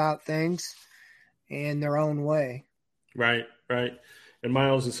serious about things in their own way. Right. And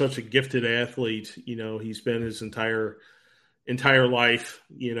Miles is such a gifted athlete. He's been his entire life,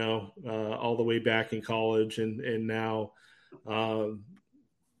 all the way back in college and now,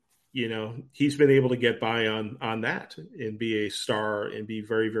 he's been able to get by on that and be a star and be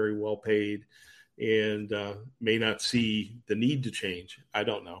very, very well paid and may not see the need to change. I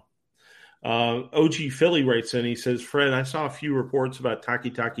don't know. OG Philly writes in, he says, Fred, I saw a few reports about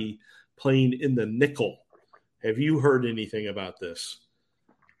Taki playing in the nickel. Have you heard anything about this?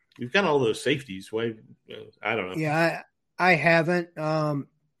 We've got all those safeties. Why? I don't know. Yeah, I haven't. And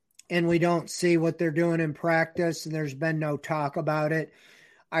we don't see what they're doing in practice, and there's been no talk about it.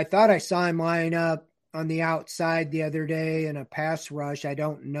 I thought I saw him line up on the outside the other day in a pass rush. I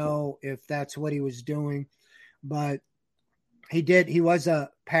don't know if that's what he was doing, but he was a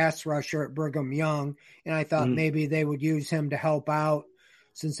pass rusher at Brigham Young, and I thought maybe they would use him to help out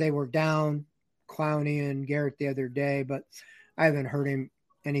since they were down Clowney and Garrett the other day, but I haven't heard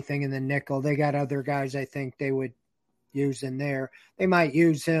anything in the nickel. They got other guys I think they would use in there. They might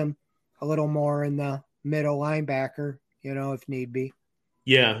use him a little more in the middle linebacker, if need be.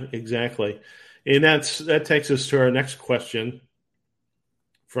 Yeah, exactly. And that takes us to our next question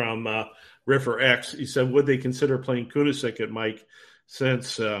from Riffer X. He said, would they consider playing Kunasek at Mike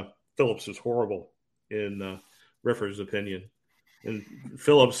since Phillips was horrible in Riffer's opinion? And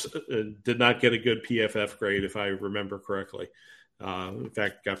Phillips did not get a good PFF grade, if I remember correctly. In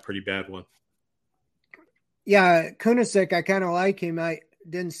fact, got a pretty bad one. Yeah, Kunasek, I kind of like him. I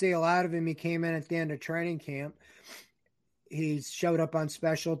didn't see a lot of him. He came in at the end of training camp. He's showed up on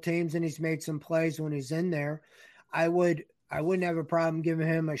special teams, and he's made some plays when he's in there. I wouldn't have a problem giving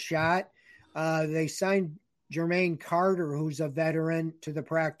him a shot. They signed Jermaine Carter, who's a veteran, to the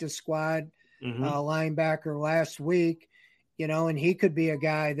practice squad, linebacker last week, and he could be a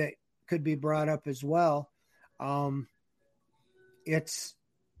guy that could be brought up as well. I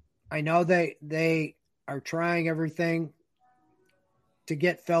know they are trying everything to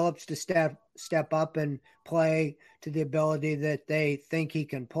get Phillips to step up and play to the ability that they think he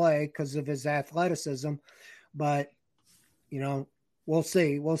can play because of his athleticism. But, we'll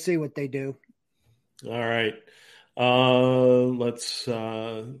see. We'll see what they do. All right. Let's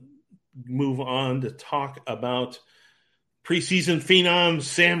move on to talk about preseason phenom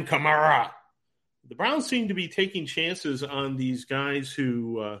Sam Kamara. The Browns seem to be taking chances on these guys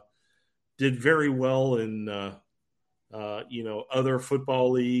who did very well in other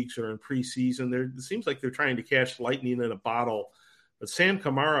football leagues or in preseason. It seems like they're trying to catch lightning in a bottle. But Sam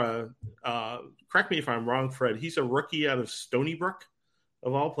Kamara, correct me if I'm wrong, Fred, he's a rookie out of Stony Brook,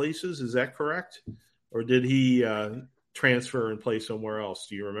 of all places. Is that correct? Or did he transfer and play somewhere else?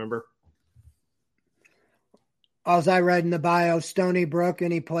 Do you remember? As I read in the bio, Stony Brook,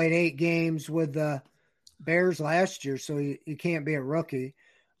 and he played 8 games with the Bears last year, so he can't be a rookie.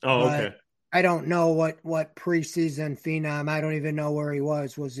 Oh, okay. I don't know what preseason phenom. I don't even know where he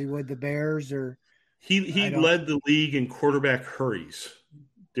was. Was he with the Bears or? He led the league in quarterback hurries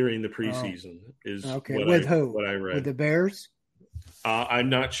during the preseason. What I read. With the Bears? I'm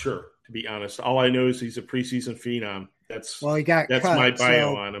not sure, to be honest. All I know is he's a preseason phenom. That's cut, my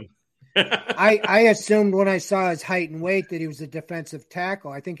bio on him. I assumed when I saw his height and weight that he was a defensive tackle.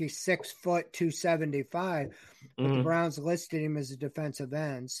 I think he's 6 foot 275, but the Browns listed him as a defensive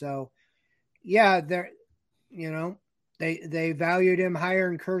end. So, yeah, they valued him higher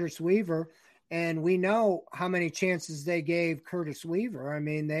than Curtis Weaver, and we know how many chances they gave Curtis Weaver. I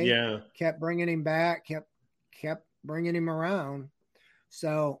mean, they kept bringing him back, kept bringing him around.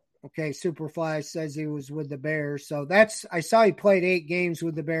 So. Okay, Superfly says he was with the Bears. So I saw he played 8 games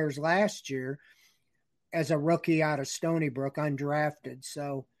with the Bears last year as a rookie out of Stony Brook, undrafted.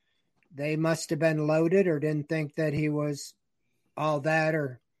 So they must have been loaded or didn't think that he was all that.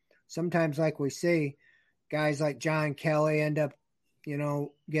 Or sometimes, like we see, guys like John Kelly end up,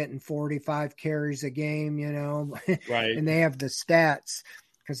 getting 45 carries a game, Right. And they have the stats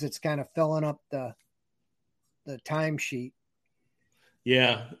because it's kind of filling up the timesheet.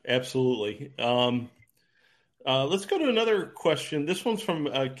 Yeah, absolutely. Let's go to another question. This one's from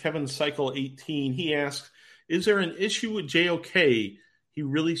Kevin Cycle 18. He asks, is there an issue with JOK? He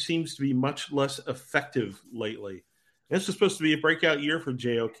really seems to be much less effective lately. This is supposed to be a breakout year for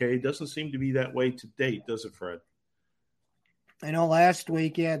JOK. Doesn't seem to be that way to date, does it, Fred? I know last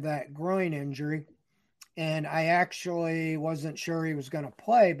week he had that groin injury, and I actually wasn't sure he was going to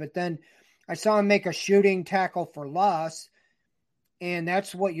play, but then I saw him make a shooting tackle for loss. And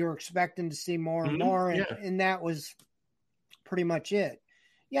that's what you're expecting to see more and more. And that was pretty much it.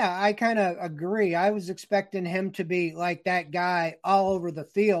 Yeah, I kind of agree. I was expecting him to be like that guy all over the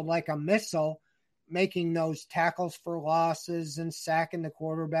field, like a missile, making those tackles for losses and sacking the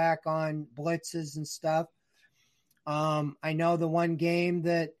quarterback on blitzes and stuff. I know the one game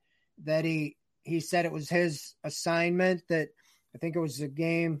that he said it was his assignment, that I think it was the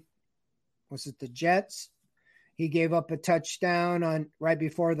game, was it the Jets? He gave up a touchdown on right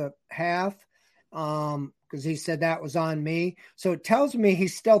before the half because he said that was on me. So it tells me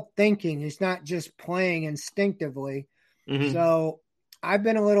he's still thinking. He's not just playing instinctively. Mm-hmm. So I've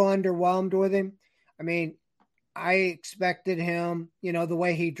been a little underwhelmed with him. I mean, I expected him, the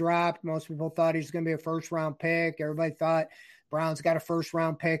way he dropped. Most people thought he was going to be a first-round pick. Everybody thought Browns got a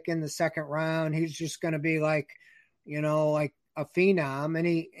first-round pick in the second round. He's just going to be like a phenom,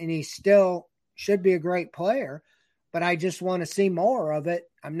 and he still should be a great player, but I just want to see more of it.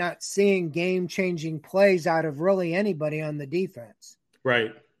 I'm not seeing game-changing plays out of really anybody on the defense.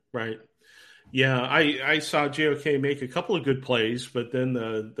 Right. Yeah, I saw JOK make a couple of good plays, but then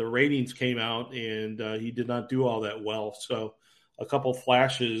the ratings came out, and he did not do all that well. So a couple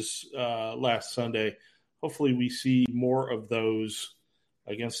flashes last Sunday. Hopefully we see more of those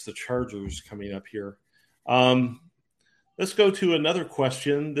against the Chargers coming up here. Let's go to another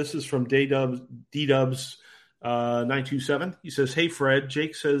question. This is from D-Dubs 927. He says, hey, Fred,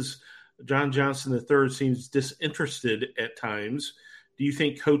 Jake says John Johnson III seems disinterested at times. Do you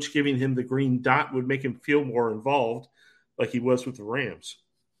think coach giving him the green dot would make him feel more involved like he was with the Rams?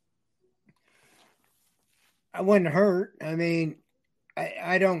 I wouldn't hurt. I mean,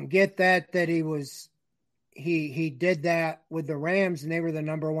 I don't get that he did that with the Rams and they were the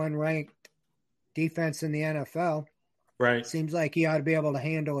number 1 ranked defense in the NFL. Right. Seems like he ought to be able to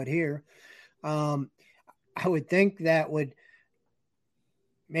handle it here. I would think that would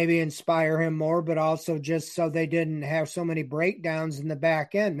maybe inspire him more, but also just so they didn't have so many breakdowns in the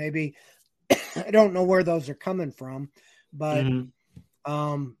back end. Maybe I don't know where those are coming from, but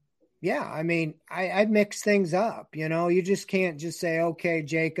yeah, I mean, I'd mix things up. You just can't just say, okay,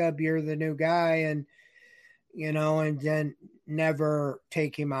 Jacob, you're the new guy, and and then never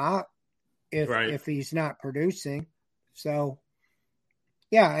take him out if he's not producing. So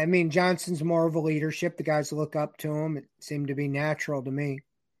Yeah, I mean, Johnson's more of a leadership. The guys look up to him. It seemed to be natural to me.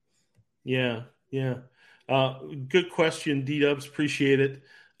 Yeah. Good question, D-Dubs. Appreciate it.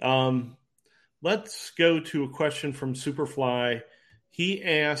 Let's go to a question from Superfly. He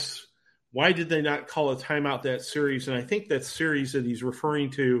asks, why did they not call a timeout that series? And I think that series that he's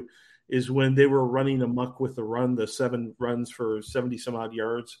referring to is when they were running amok with the run, the 7 runs for 70-some-odd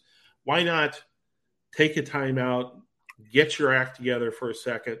yards. Why not take a timeout, get your act together for a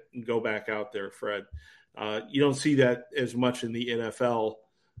second, and go back out there, Fred? You don't see that as much in the NFL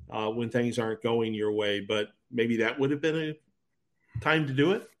when things aren't going your way, but maybe that would have been a time to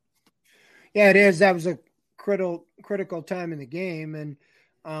do it. Yeah, it is. That was a critical time in the game.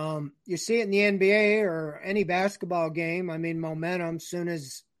 And you see it in the NBA or any basketball game. I mean, momentum, soon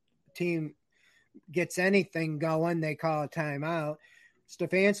as a team gets anything going, they call a timeout.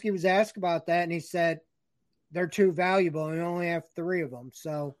 Stefanski was asked about that, and he said they're too valuable, and we only have 3 of them.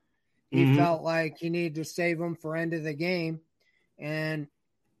 So he felt like he needed to save them for end of the game, and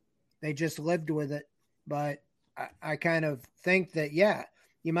they just lived with it. But I kind of think that, yeah,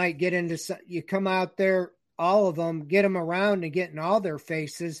 you might get into – you come out there, all of them, get them around and get in all their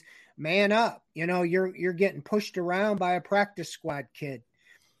faces, man up. You know, you're getting pushed around by a practice squad kid,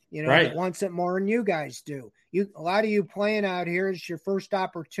 you know, right, that wants it more than you guys do. A lot of you playing out here is your first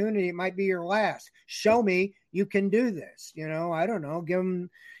opportunity. It might be your last. Show me you can do this. You know, I don't know.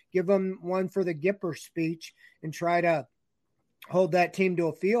 Give them one for the Gipper speech and try to hold that team to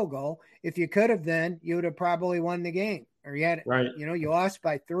a field goal. If you could have, then you would have probably won the game. Or you had, right. You know, you lost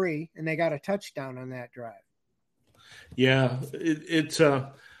by 3 and they got a touchdown on that drive. Yeah, it's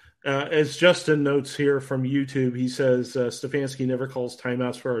as Justin notes here from YouTube, he says Stefanski never calls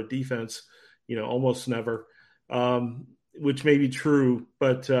timeouts for our defense, you know, almost never, which may be true.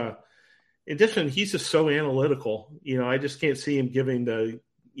 But in addition, he's just so analytical. You know, I just can't see him giving the,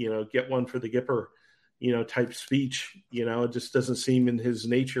 you know, get one for the Gipper, you know, type speech. You know, it just doesn't seem in his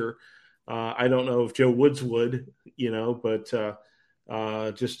nature. I don't know if Joe Woods would, you know, but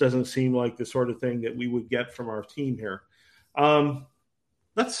just doesn't seem like the sort of thing that we would get from our team here.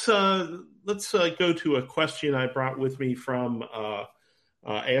 Let's go to a question I brought with me from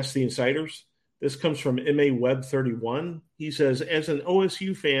Ask the Insiders. This comes from MA Web 31. He says, as an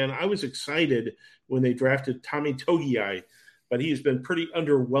OSU fan, I was excited when they drafted Tommy Togiai, but he has been pretty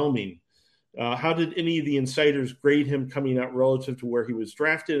underwhelming. How did any of the insiders grade him coming out relative to where he was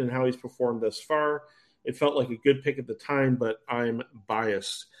drafted and how he's performed thus far? It felt like a good pick at the time, but I'm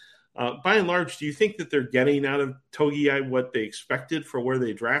biased. By and large, do you think that they're getting out of Togiai what they expected for where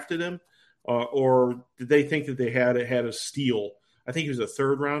they drafted him? Or did they think that they had a steal? I think he was a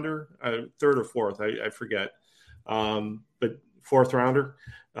third or fourth, I forget. But fourth rounder.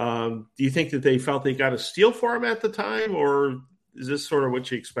 Do you think that they felt they got a steal for him at the time, or is this sort of what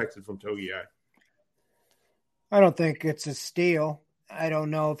you expected from Togiai? I don't think it's a steal. I don't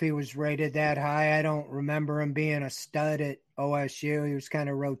know if he was rated that high. I don't remember him being a stud at OSU. He was kind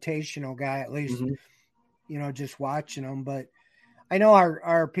of rotational guy, at least, you know, just watching him. But I know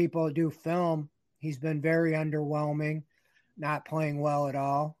our people do film. He's been very underwhelming, not playing well at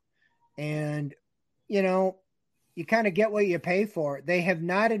all. And, you know, you kind of get what you pay for. They have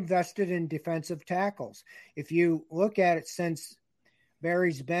not invested in defensive tackles. If you look at it since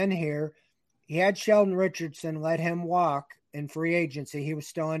Barry's been here, he had Sheldon Richardson let him walk in free agency. He was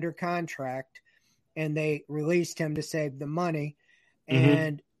still under contract, and they released him to save the money.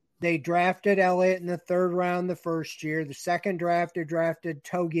 And they drafted Elliott in the 3rd round the first year. The second draft, they drafted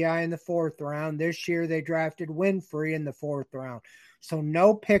Togiai in the 4th round. This year, they drafted Winfrey in the 4th round. So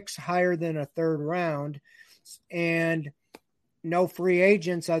no picks higher than a 3rd round, and no free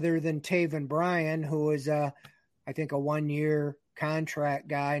agents other than Taven Bryan, who is I think a 1-year contract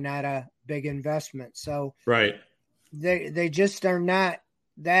guy, not a big investment. So right. They just are not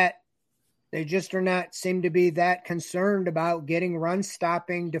seem to be that concerned about getting run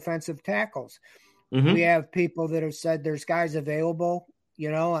stopping defensive tackles. We have people that have said there's guys available,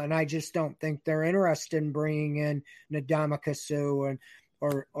 you know, and I just don't think they're interested in bringing in Ndamukong Suh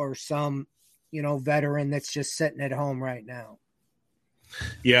or some, you know, veteran that's just sitting at home right now.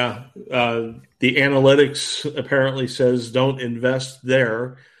 Yeah. The analytics apparently says don't invest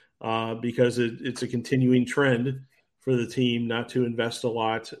there because it's a continuing trend for the team not to invest a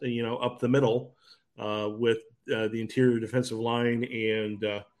lot, you know, up the middle with the interior defensive line and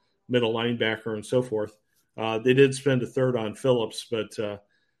middle linebacker and so forth. They did spend a 3rd on Phillips, but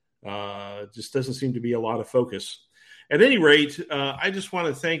just doesn't seem to be a lot of focus. At any rate, I just want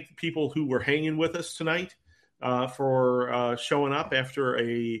to thank people who were hanging with us tonight for showing up after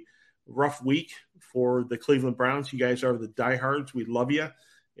a rough week for the Cleveland Browns. You guys are the diehards. We love you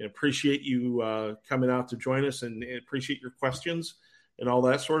and appreciate you coming out to join us, and appreciate your questions and all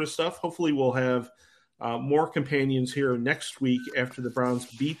that sort of stuff. Hopefully we'll have more companions here next week after the Browns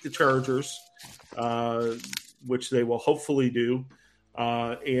beat the Chargers, which they will hopefully do.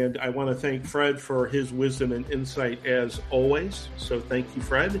 And I want to thank Fred for his wisdom and insight as always. So thank you,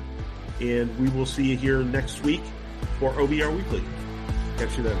 Fred. And we will see you here next week for OBR Weekly.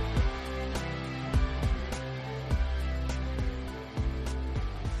 Catch you then.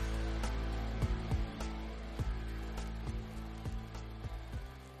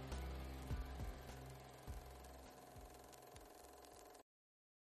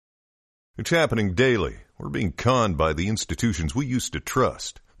 It's happening daily. We're being conned by the institutions we used to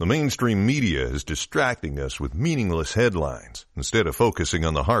trust. The mainstream media is distracting us with meaningless headlines instead of focusing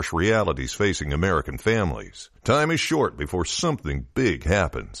on the harsh realities facing American families. Time is short before something big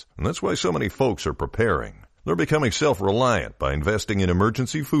happens, and that's why so many folks are preparing. They're becoming self-reliant by investing in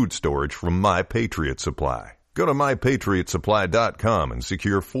emergency food storage from My Patriot Supply. Go to MyPatriotSupply.com and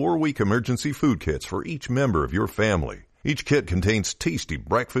secure 4-week emergency food kits for each member of your family. Each kit contains tasty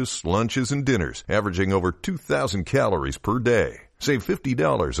breakfasts, lunches, and dinners, averaging over 2,000 calories per day. Save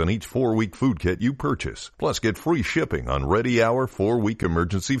 $50 on each 4-week food kit you purchase. Plus, get free shipping on Ready Hour 4-week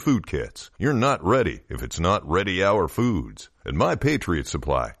emergency food kits. You're not ready if it's not Ready Hour Foods. At My Patriot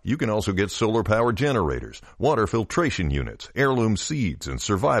Supply, you can also get solar power generators, water filtration units, heirloom seeds, and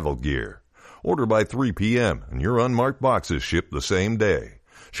survival gear. Order by 3 p.m. and your unmarked boxes ship the same day.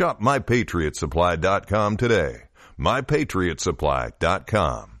 Shop MyPatriotSupply.com today.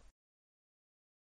 MyPatriotSupply.com.